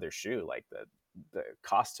handmade leather shoe, like the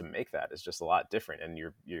cost to make that is just a lot different. And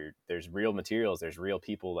there's real materials, there's real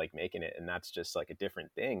people like making it, and that's just like a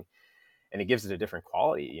different thing. And it gives it a different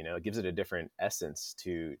quality. It gives it a different essence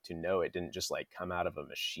to know it didn't just like come out of a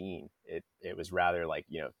machine. It was rather like,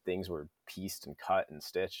 things were pieced and cut and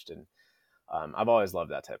stitched. And I've always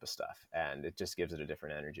loved that type of stuff, and it just gives it a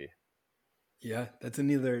different energy. Yeah, that's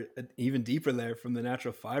another an even deeper layer from the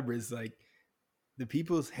natural fibers. Like the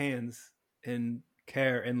people's hands and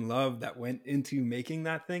care and love that went into making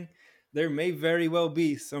that thing. There may very well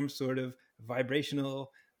be some sort of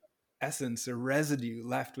vibrational essence or residue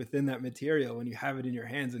left within that material when you have it in your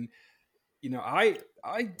hands. And I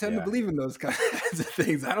tend to Yeah, believe in those kinds of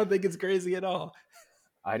things. I don't think it's crazy at all.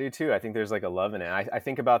 I do too. I think there's like a love in it. I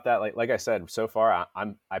think about that. Like I said, so far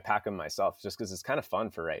I pack them myself just because it's kind of fun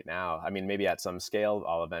for right now. I mean, maybe at some scale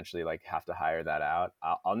I'll eventually like have to hire that out.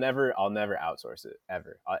 I'll never outsource it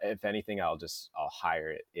ever. If anything, I'll hire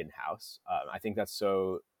it in house. I think that's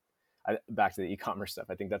so. Back to the e-commerce stuff.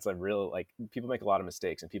 I think that's a real like people make a lot of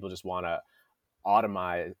mistakes and people just want to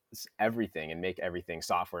automate everything and make everything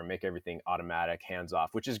software, make everything automatic, hands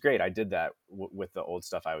off, which is great. I did that with the old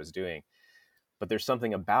stuff I was doing, but there's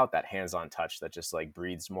something about that hands-on touch that just like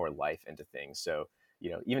breathes more life into things. So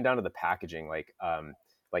even down to the packaging, like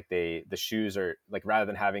the shoes are like, rather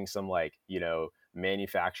than having some like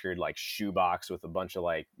manufactured like shoe box with a bunch of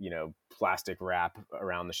like plastic wrap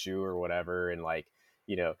around the shoe or whatever, and like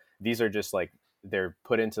these are just like they're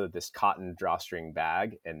put into this cotton drawstring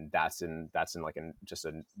bag, and that's in like just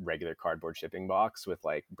a regular cardboard shipping box with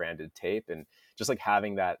like branded tape, and just like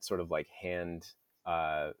having that sort of like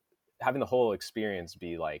uh having the whole experience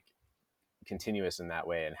be like continuous in that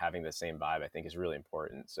way and having the same vibe, I think is really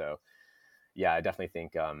important. So yeah, I definitely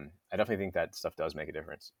think that stuff does make a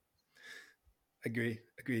difference. Agreed.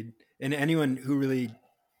 And anyone who really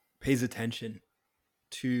pays attention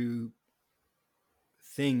to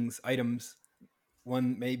things, items,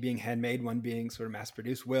 one may being handmade, one being sort of mass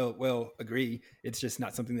produced, will agree. It's just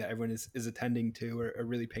not something that everyone is attending to or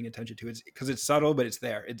really paying attention to. It's because it's subtle, but it's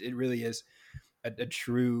there. It really is a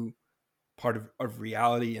true part of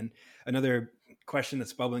reality. And another question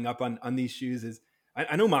that's bubbling up on these shoes is,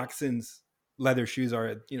 I know moccasins leather shoes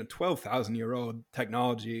are 12,000-year-old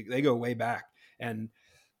technology. They go way back. And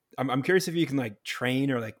I'm curious if you can like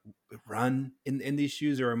train or like run in these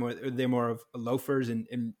shoes, or are they more of loafers?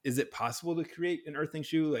 And is it possible to create an earthing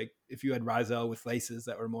shoe? Like if you had Rizel with laces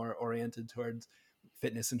that were more oriented towards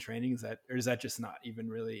fitness and training, is that just not even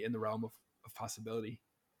really in the realm of possibility?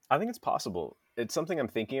 I think it's possible. It's something I'm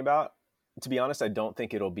thinking about. To be honest, I don't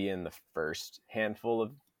think it'll be in the first handful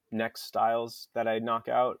of next styles that I knock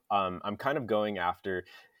out. I'm kind of going after,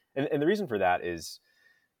 and the reason for that is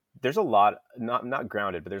there's a lot, not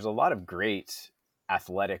grounded, but there's a lot of great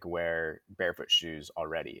athletic wear barefoot shoes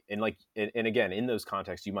already. And like, and again, in those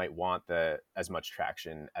contexts, you might want the as much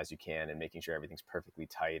traction as you can and making sure everything's perfectly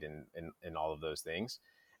tight and all of those things.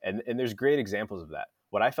 And there's great examples of that.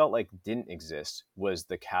 What I felt like didn't exist was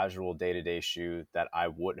the casual day-to-day shoe that I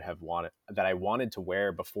wanted to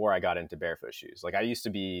wear before I got into barefoot shoes. Like I used to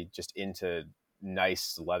be just into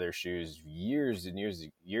nice leather shoes years and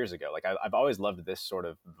years ago. Like I've always loved this sort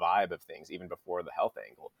of vibe of things, even before the health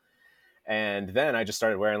angle. And then I just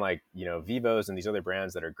started wearing like, Vivos and these other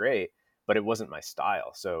brands that are great, but it wasn't my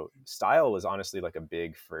style. So style was honestly like a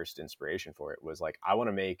big first inspiration for it, was like, I want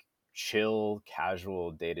to make chill,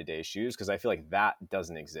 casual day-to-day shoes, because I feel like that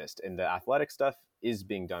doesn't exist. And the athletic stuff is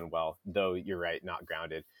being done well, though you're right, not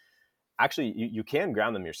grounded. Actually, you can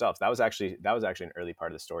ground them yourself. That was actually an early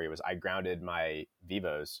part of the story, was I grounded my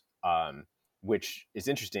Vivos, which is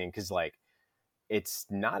interesting because like it's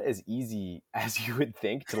not as easy as you would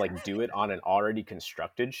think to like do it on an already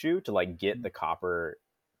constructed shoe to like get the copper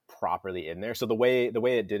properly in there. So the way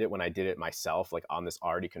it did it when I did it myself, like on this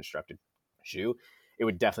already constructed shoe, it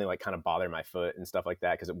would definitely like kind of bother my foot and stuff like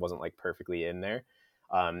that because it wasn't like perfectly in there.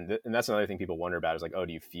 And that's another thing people wonder about is like, oh,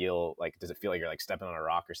 does it feel like you're like stepping on a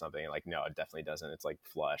rock or something? And like, no, it definitely doesn't. It's like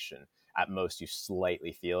flush, and at most you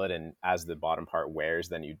slightly feel it. And as the bottom part wears,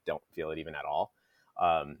 then you don't feel it even at all.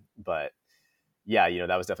 But yeah,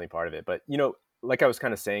 that was definitely part of it. But like I was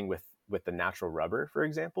kind of saying with the natural rubber, for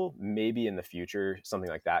example, maybe in the future something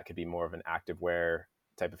like that could be more of an active wear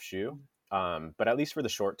type of shoe. But at least for the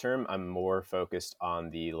short term, I'm more focused on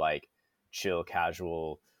the like chill,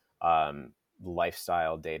 casual,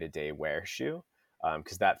 lifestyle day to day wear shoe,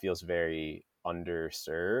 because that feels very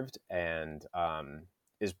underserved and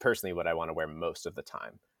is personally what I want to wear most of the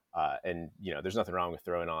time. And there's nothing wrong with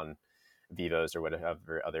throwing on Vivos or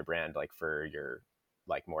whatever other brand like for your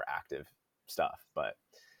like more active stuff. But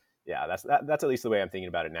yeah, that's at least the way I'm thinking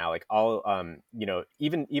about it now. Like all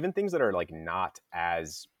even things that are like not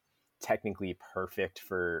as technically perfect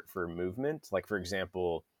for movement, like for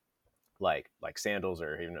example, like sandals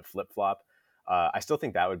or even a flip flop. I still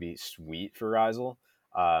think that would be sweet for Rizel.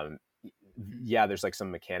 Um, yeah, there's like some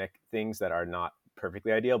mechanic things that are not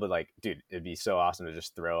perfectly ideal, but like, dude, it'd be so awesome to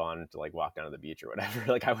just throw on to like walk down to the beach or whatever.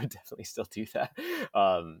 Like, I would definitely still do that.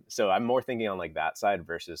 So I'm more thinking on like that side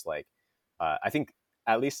versus like, I think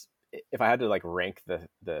at least if I had to like rank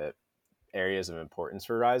the areas of importance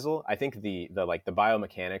for Rizel, I think the like the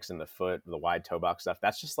biomechanics and the foot, the wide toe box stuff,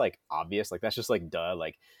 that's just like obvious. Like that's just like duh.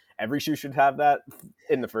 Like every shoe should have that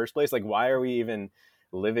in the first place. Like why are we even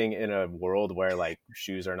living in a world where like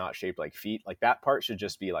shoes are not shaped like feet? Like that part should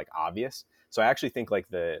just be like obvious. So I actually think like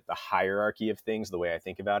the hierarchy of things, the way I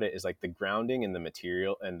think about it is like the grounding and the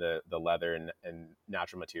material and the leather and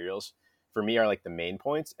natural materials for me are like the main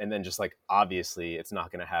points, and then just like obviously it's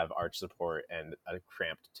not going to have arch support and a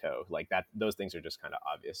cramped toe like that. Those things are just kind of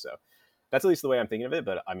obvious. So that's at least the way I'm thinking of it.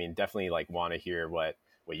 But I mean, definitely like want to hear what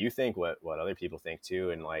you think, what other people think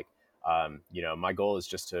too. And like my goal is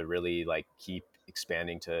just to really like keep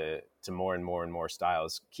expanding to more and more and more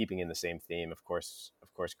styles, keeping in the same theme, of course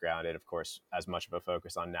grounded, of course as much of a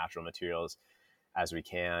focus on natural materials as we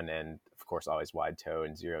can, and of course always wide toe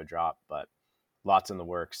and zero drop. But lots in the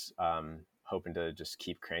works. Hoping to just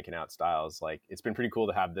keep cranking out styles. Like it's been pretty cool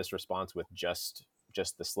to have this response with just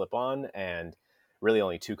the slip on, and really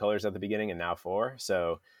only 2 colors at the beginning and now 4.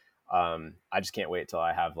 So I just can't wait till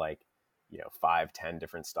I have like 5-10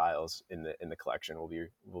 different styles in the collection.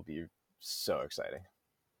 Will be so exciting.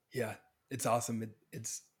 Yeah, it's awesome.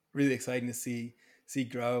 It's really exciting to see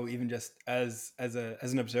grow, even just as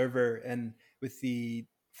an observer. And with the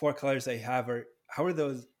 4 colors they have, are how are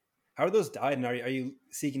those dyed? And are you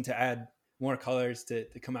seeking to add more colors to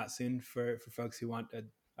come out soon for folks who want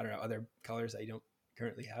I don't know, other colors that you don't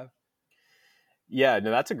currently have? Yeah, no,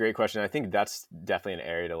 that's a great question. I think that's definitely an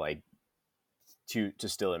area to like to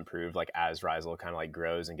still improve, like as Rizel kind of like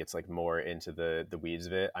grows and gets like more into the weeds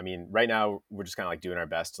of it. I mean, right now we're just kind of like doing our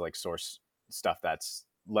best to like source stuff that's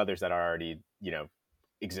leathers that are already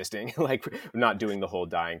existing. Like we're not doing the whole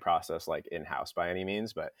dyeing process like in house by any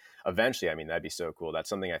means, but eventually, I mean, that'd be so cool. That's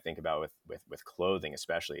something I think about with clothing,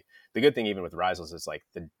 especially. The good thing even with Rizels is like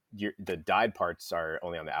the dyed parts are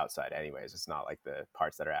only on the outside anyways. It's not like the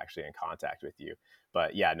parts that are actually in contact with you.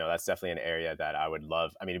 But yeah, no, that's definitely an area that I would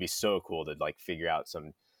love. I mean, it'd be so cool to like figure out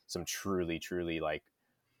some truly like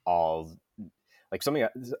all like something.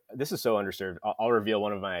 This is so underserved. I'll reveal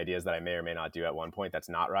one of my ideas that I may or may not do at one point. That's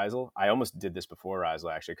not Rizel. I almost did this before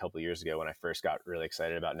Rizel, actually, a couple of years ago when I first got really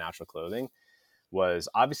excited about natural clothing. Was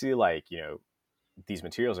obviously like these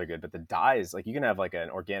materials are good, but the dyes, like you can have like an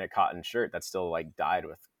organic cotton shirt that's still like dyed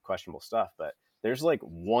with questionable stuff, but there's like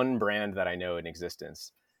one brand that I know in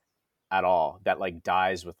existence at all that like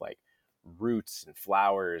dyes with like roots and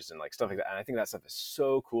flowers and like stuff like that. And I think that stuff is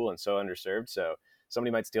so cool and so underserved. So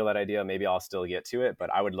somebody might steal that idea. Maybe I'll still get to it, but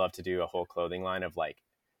I would love to do a whole clothing line of like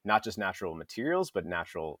not just natural materials, but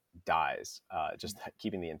natural dyes, just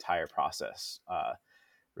keeping the entire process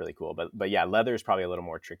really cool. But yeah, leather is probably a little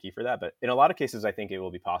more tricky for that. But in a lot of cases, I think it will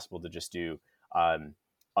be possible to just do um,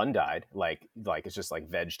 undyed, like it's just like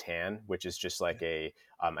veg tan, which is just like a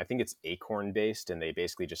I think it's acorn based, and they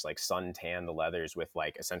basically just like sun tan the leathers with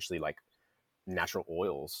like essentially like natural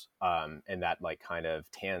oils, and that like kind of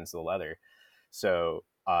tans the leather. So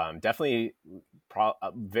definitely,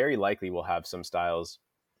 very likely we'll have some styles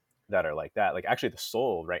that are like that. Like actually, the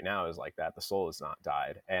sole right now is like that. The sole is not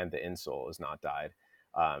dyed, and the insole is not dyed.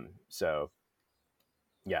 So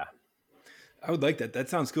yeah, I would like that. That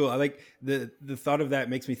sounds cool. I like the thought of that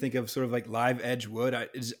makes me think of sort of like live edge wood. I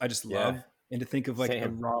just yeah, love, and to think of like a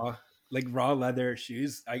same. raw leather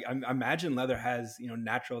shoes. I imagine leather has, you know,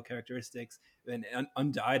 natural characteristics, and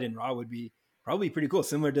undyed and raw would be probably pretty cool,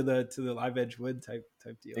 similar to the live edge wood type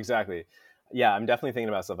deal. Exactly. Yeah, I'm definitely thinking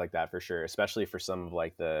about stuff like that for sure, especially for some of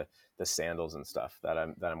like the sandals and stuff that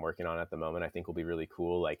I'm working on at the moment. I think will be really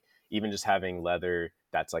cool. Like even just having leather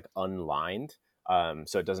that's like unlined,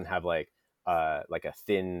 so it doesn't have like a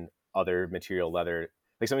thin other material leather.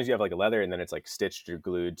 Like sometimes you have like a leather and then it's like stitched or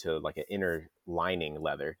glued to like an inner lining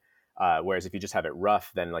leather. Whereas if you just have it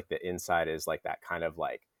rough, then like the inside is like that kind of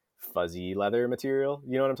like fuzzy leather material.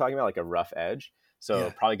 You know what I'm talking about? Like a rough edge. So Yeah.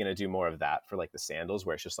 probably going to do more of that for like the sandals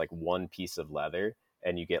where it's just like one piece of leather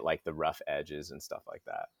and you get like the rough edges and stuff like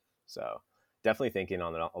that. So definitely thinking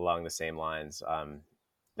along the same lines.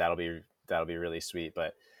 That'll be that'll be really sweet.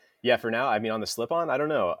 But yeah, for now, I mean, on the slip on, I don't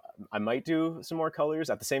know. I might do some more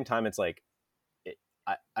colors. At the same time, it's like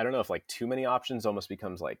I don't know if like too many options almost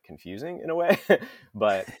becomes like confusing in a way.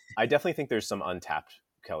 But I definitely think there's some untapped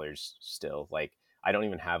colors still. Like I don't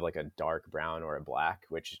even have like a dark brown or a black,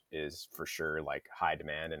 which is for sure like high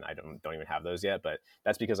demand, and I don't even have those yet. But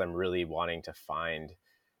that's because I'm really wanting to find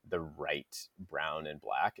the right brown and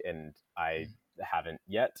black, and I haven't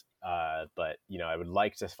yet. But you know, I would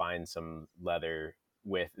like to find some leather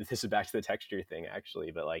with this is back to the texture thing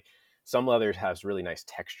actually, but like some leather has really nice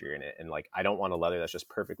texture in it, and like I don't want a leather that's just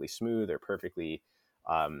perfectly smooth or perfectly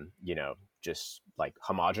you know, just like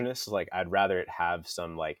homogeneous. Like I'd rather it have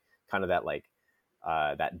some like kind of that like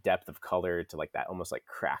that depth of color to like that almost like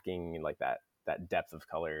cracking, like that depth of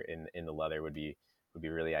color in the leather would be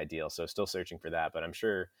really ideal. So still searching for that, but I'm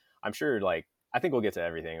sure like I think we'll get to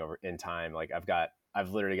everything over in time. Like I've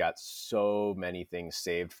literally got so many things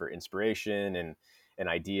saved for inspiration and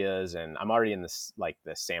ideas, and I'm already in this like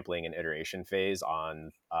the sampling and iteration phase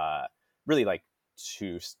on really like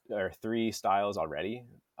two or three styles already.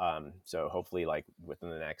 So hopefully like within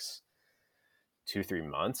the next 2-3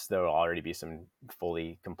 months there will already be some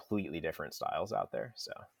fully completely different styles out there.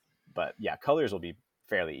 So but yeah, colors will be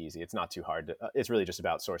fairly easy. It's not too hard to, it's really just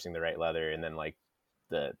about sourcing the right leather, and then like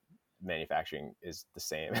the manufacturing is the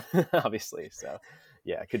same obviously. So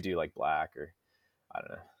yeah, I could do like black or I don't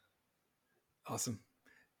know. Awesome.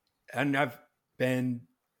 And I've been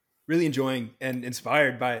really enjoying and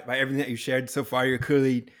inspired by everything that you shared so far. You're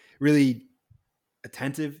clearly really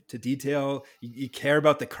attentive to detail. You care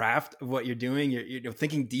about the craft of what you're doing. You're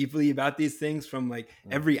thinking deeply about these things from like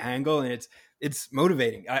Mm. every angle, and it's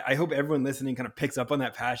motivating. I hope everyone listening kind of picks up on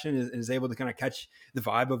that passion and is able to kind of catch the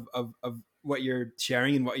vibe of what you're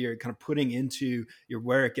sharing and what you're kind of putting into your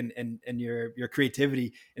work and your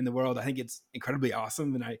creativity in the world. I think it's incredibly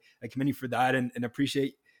awesome, and I commend you for that, and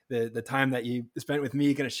appreciate the time that you spent with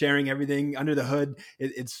me, kind of sharing everything under the hood.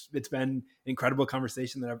 It's been an incredible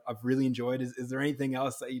conversation that I've really enjoyed. Is there anything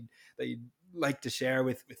else that you'd like to share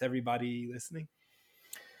with everybody listening?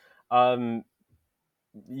 Um,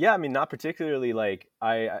 yeah, I mean, not particularly. Like,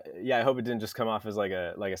 yeah, I hope it didn't just come off as like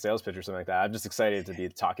a sales pitch or something like that. I'm just excited to be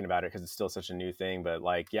talking about it because it's still such a new thing. But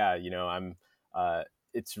like, yeah, you know, uh,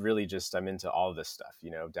 it's really just I'm into all of this stuff.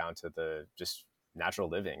 You know, down to the just natural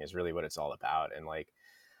living is really what it's all about. And like,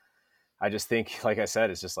 I just think, like I said,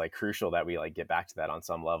 it's just like crucial that we like get back to that on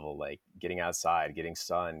some level, like getting outside, getting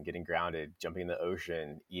sun, getting grounded, jumping in the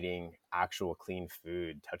ocean, eating actual clean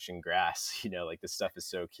food, touching grass. You know, like this stuff is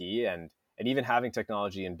so key, and even having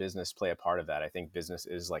technology and business play a part of that. I think business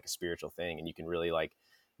is like a spiritual thing, and you can really like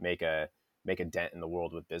make a make a dent in the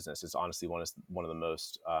world with business. It's honestly one of the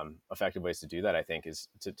most effective ways to do that. I think is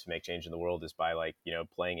to make change in the world is by like you know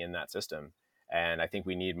playing in that system. And I think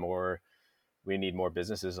we need more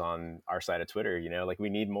businesses on our side of Twitter, you know, like we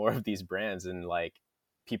need more of these brands, and like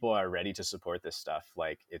people are ready to support this stuff.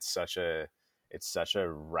 Like it's such a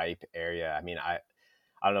ripe area. I mean, I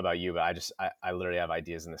don't know about you, but I literally have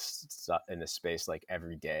ideas in this space like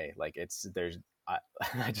every day. Like it's there's I,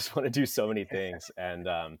 I just want to do so many things, and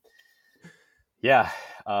Yeah.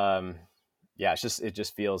 Um, yeah. It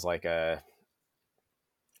just feels like a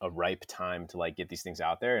ripe time to like get these things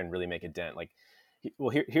out there and really make a dent. Like, well,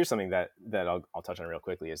 here's something that I'll touch on real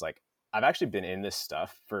quickly is like, I've actually been in this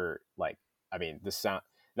stuff for like, I mean, this sound,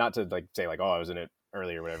 not to like say like, oh, I was in it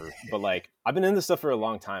early or whatever, but like, I've been in this stuff for a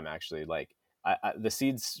long time, actually. Like the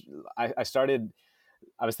seeds, I started,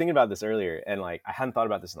 I was thinking about this earlier and like, I hadn't thought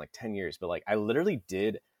about this in like 10 years, but like, I literally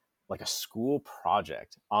did like a school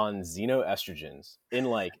project on xenoestrogens in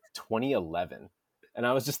like 2011. And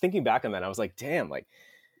I was just thinking back on that. I was like, damn, like,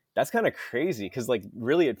 that's kind of crazy because like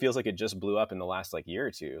really it feels like it just blew up in the last like year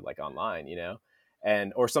or two, like online, you know.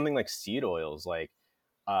 And or something like seed oils, like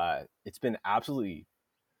it's been absolutely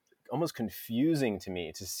almost confusing to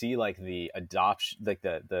me to see like the adoption, like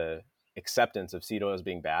the acceptance of seed oils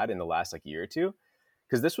being bad in the last like year or two,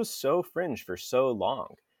 because this was so fringe for so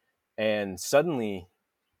long. And suddenly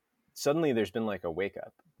there's been like a wake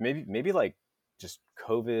up, maybe like just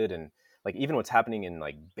COVID and like even what's happening in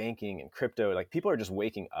like banking and crypto, like people are just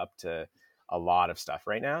waking up to a lot of stuff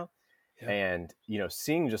right now. Yeah. And you know,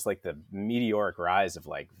 seeing just like the meteoric rise of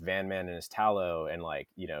like Van Man and his tallow and like,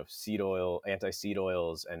 you know, seed oil, anti-seed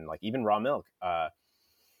oils, and like even raw milk,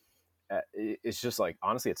 it's just like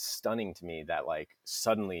honestly it's stunning to me that like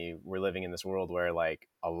suddenly we're living in this world where like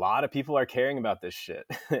a lot of people are caring about this shit.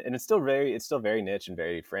 And it's still very niche and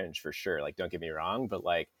very fringe for sure, like don't get me wrong, but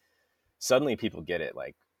like suddenly people get it.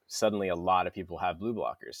 Like suddenly a lot of people have blue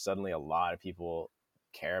blockers, suddenly a lot of people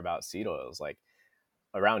care about seed oils. Like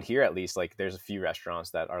around here at least, like there's a few restaurants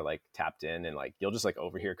that are like tapped in, and like you'll just like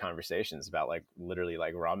overhear conversations about like literally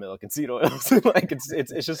like raw milk and seed oils. Like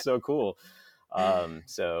it's just so cool.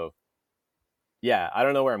 So yeah, I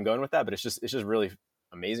don't know where I'm going with that, but it's just really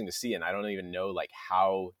amazing to see. And I don't even know like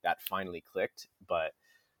how that finally clicked, but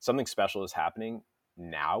something special is happening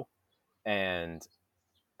now. And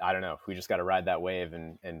I don't know, we just got to ride that wave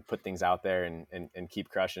and put things out there and keep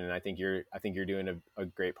crushing. And I think you're doing a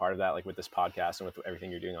great part of that, like with this podcast and with everything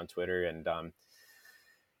you're doing on Twitter. And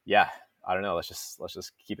yeah, I don't know. Let's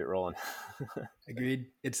just keep it rolling. Agreed.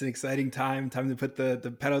 It's an exciting time to put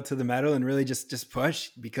the pedal to the metal and really just push,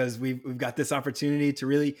 because we've got this opportunity to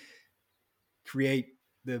really create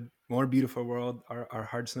the more beautiful world our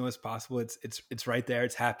hearts know is possible. It's right there.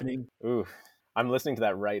 It's happening. Ooh, I'm listening to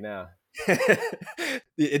that right now.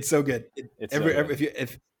 It's so good. It's so good.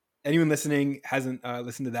 If anyone listening hasn't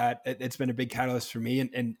listened to that, it's been a big catalyst for me,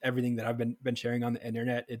 and everything that I've been sharing on the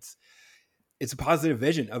internet. It's a positive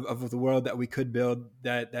vision of the world that we could build,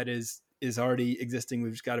 that is already existing.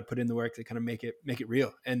 We've just got to put in the work to kind of make it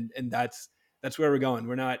real. And that's where we're going.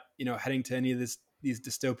 We're not, heading to any of these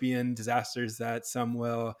dystopian disasters that some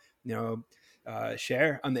will,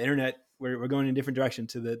 share on the internet. We're going in a different direction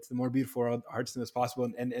to the more beautiful world, hearts as possible.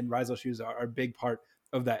 And Rizal shoes are a big part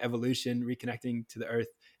of that evolution, reconnecting to the earth.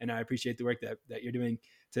 And I appreciate the work that you're doing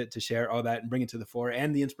to share all that and bring it to the fore,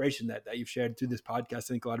 and the inspiration that you've shared through this podcast.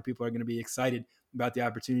 I think a lot of people are going to be excited about the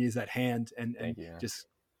opportunities at hand, and You, just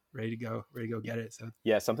ready to go get it. So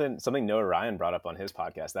yeah, something Noah Ryan brought up on his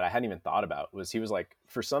podcast that I hadn't even thought about was, he was like,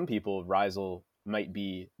 for some people, Rizal might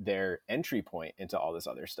be their entry point into all this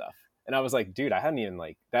other stuff. And I was like, dude, I hadn't even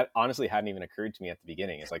like that honestly hadn't even occurred to me at the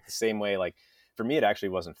beginning. It's like the same way, like for me, it actually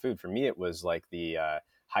wasn't food. For me, it was like the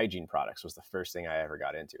hygiene products was the first thing I ever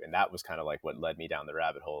got into. And that was kind of like what led me down the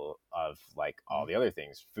rabbit hole of like all the other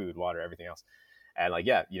things, food, water, everything else. And like,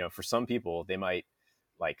 yeah, you know, for some people, they might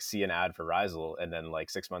like see an ad for Rizal, and then like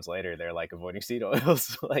 6 months later, they're like avoiding seed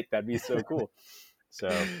oils. Like that'd be so cool. So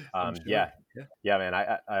sure. yeah, man,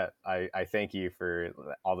 I thank you for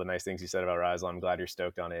all the nice things you said about Rizal. I'm glad you're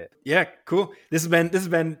stoked on it. Yeah, cool. This has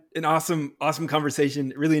been an awesome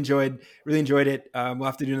conversation. Really enjoyed it. We'll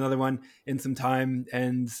have to do another one in some time.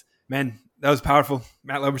 And man, that was powerful.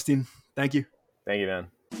 Matt Loberstein, thank you. Thank you, man.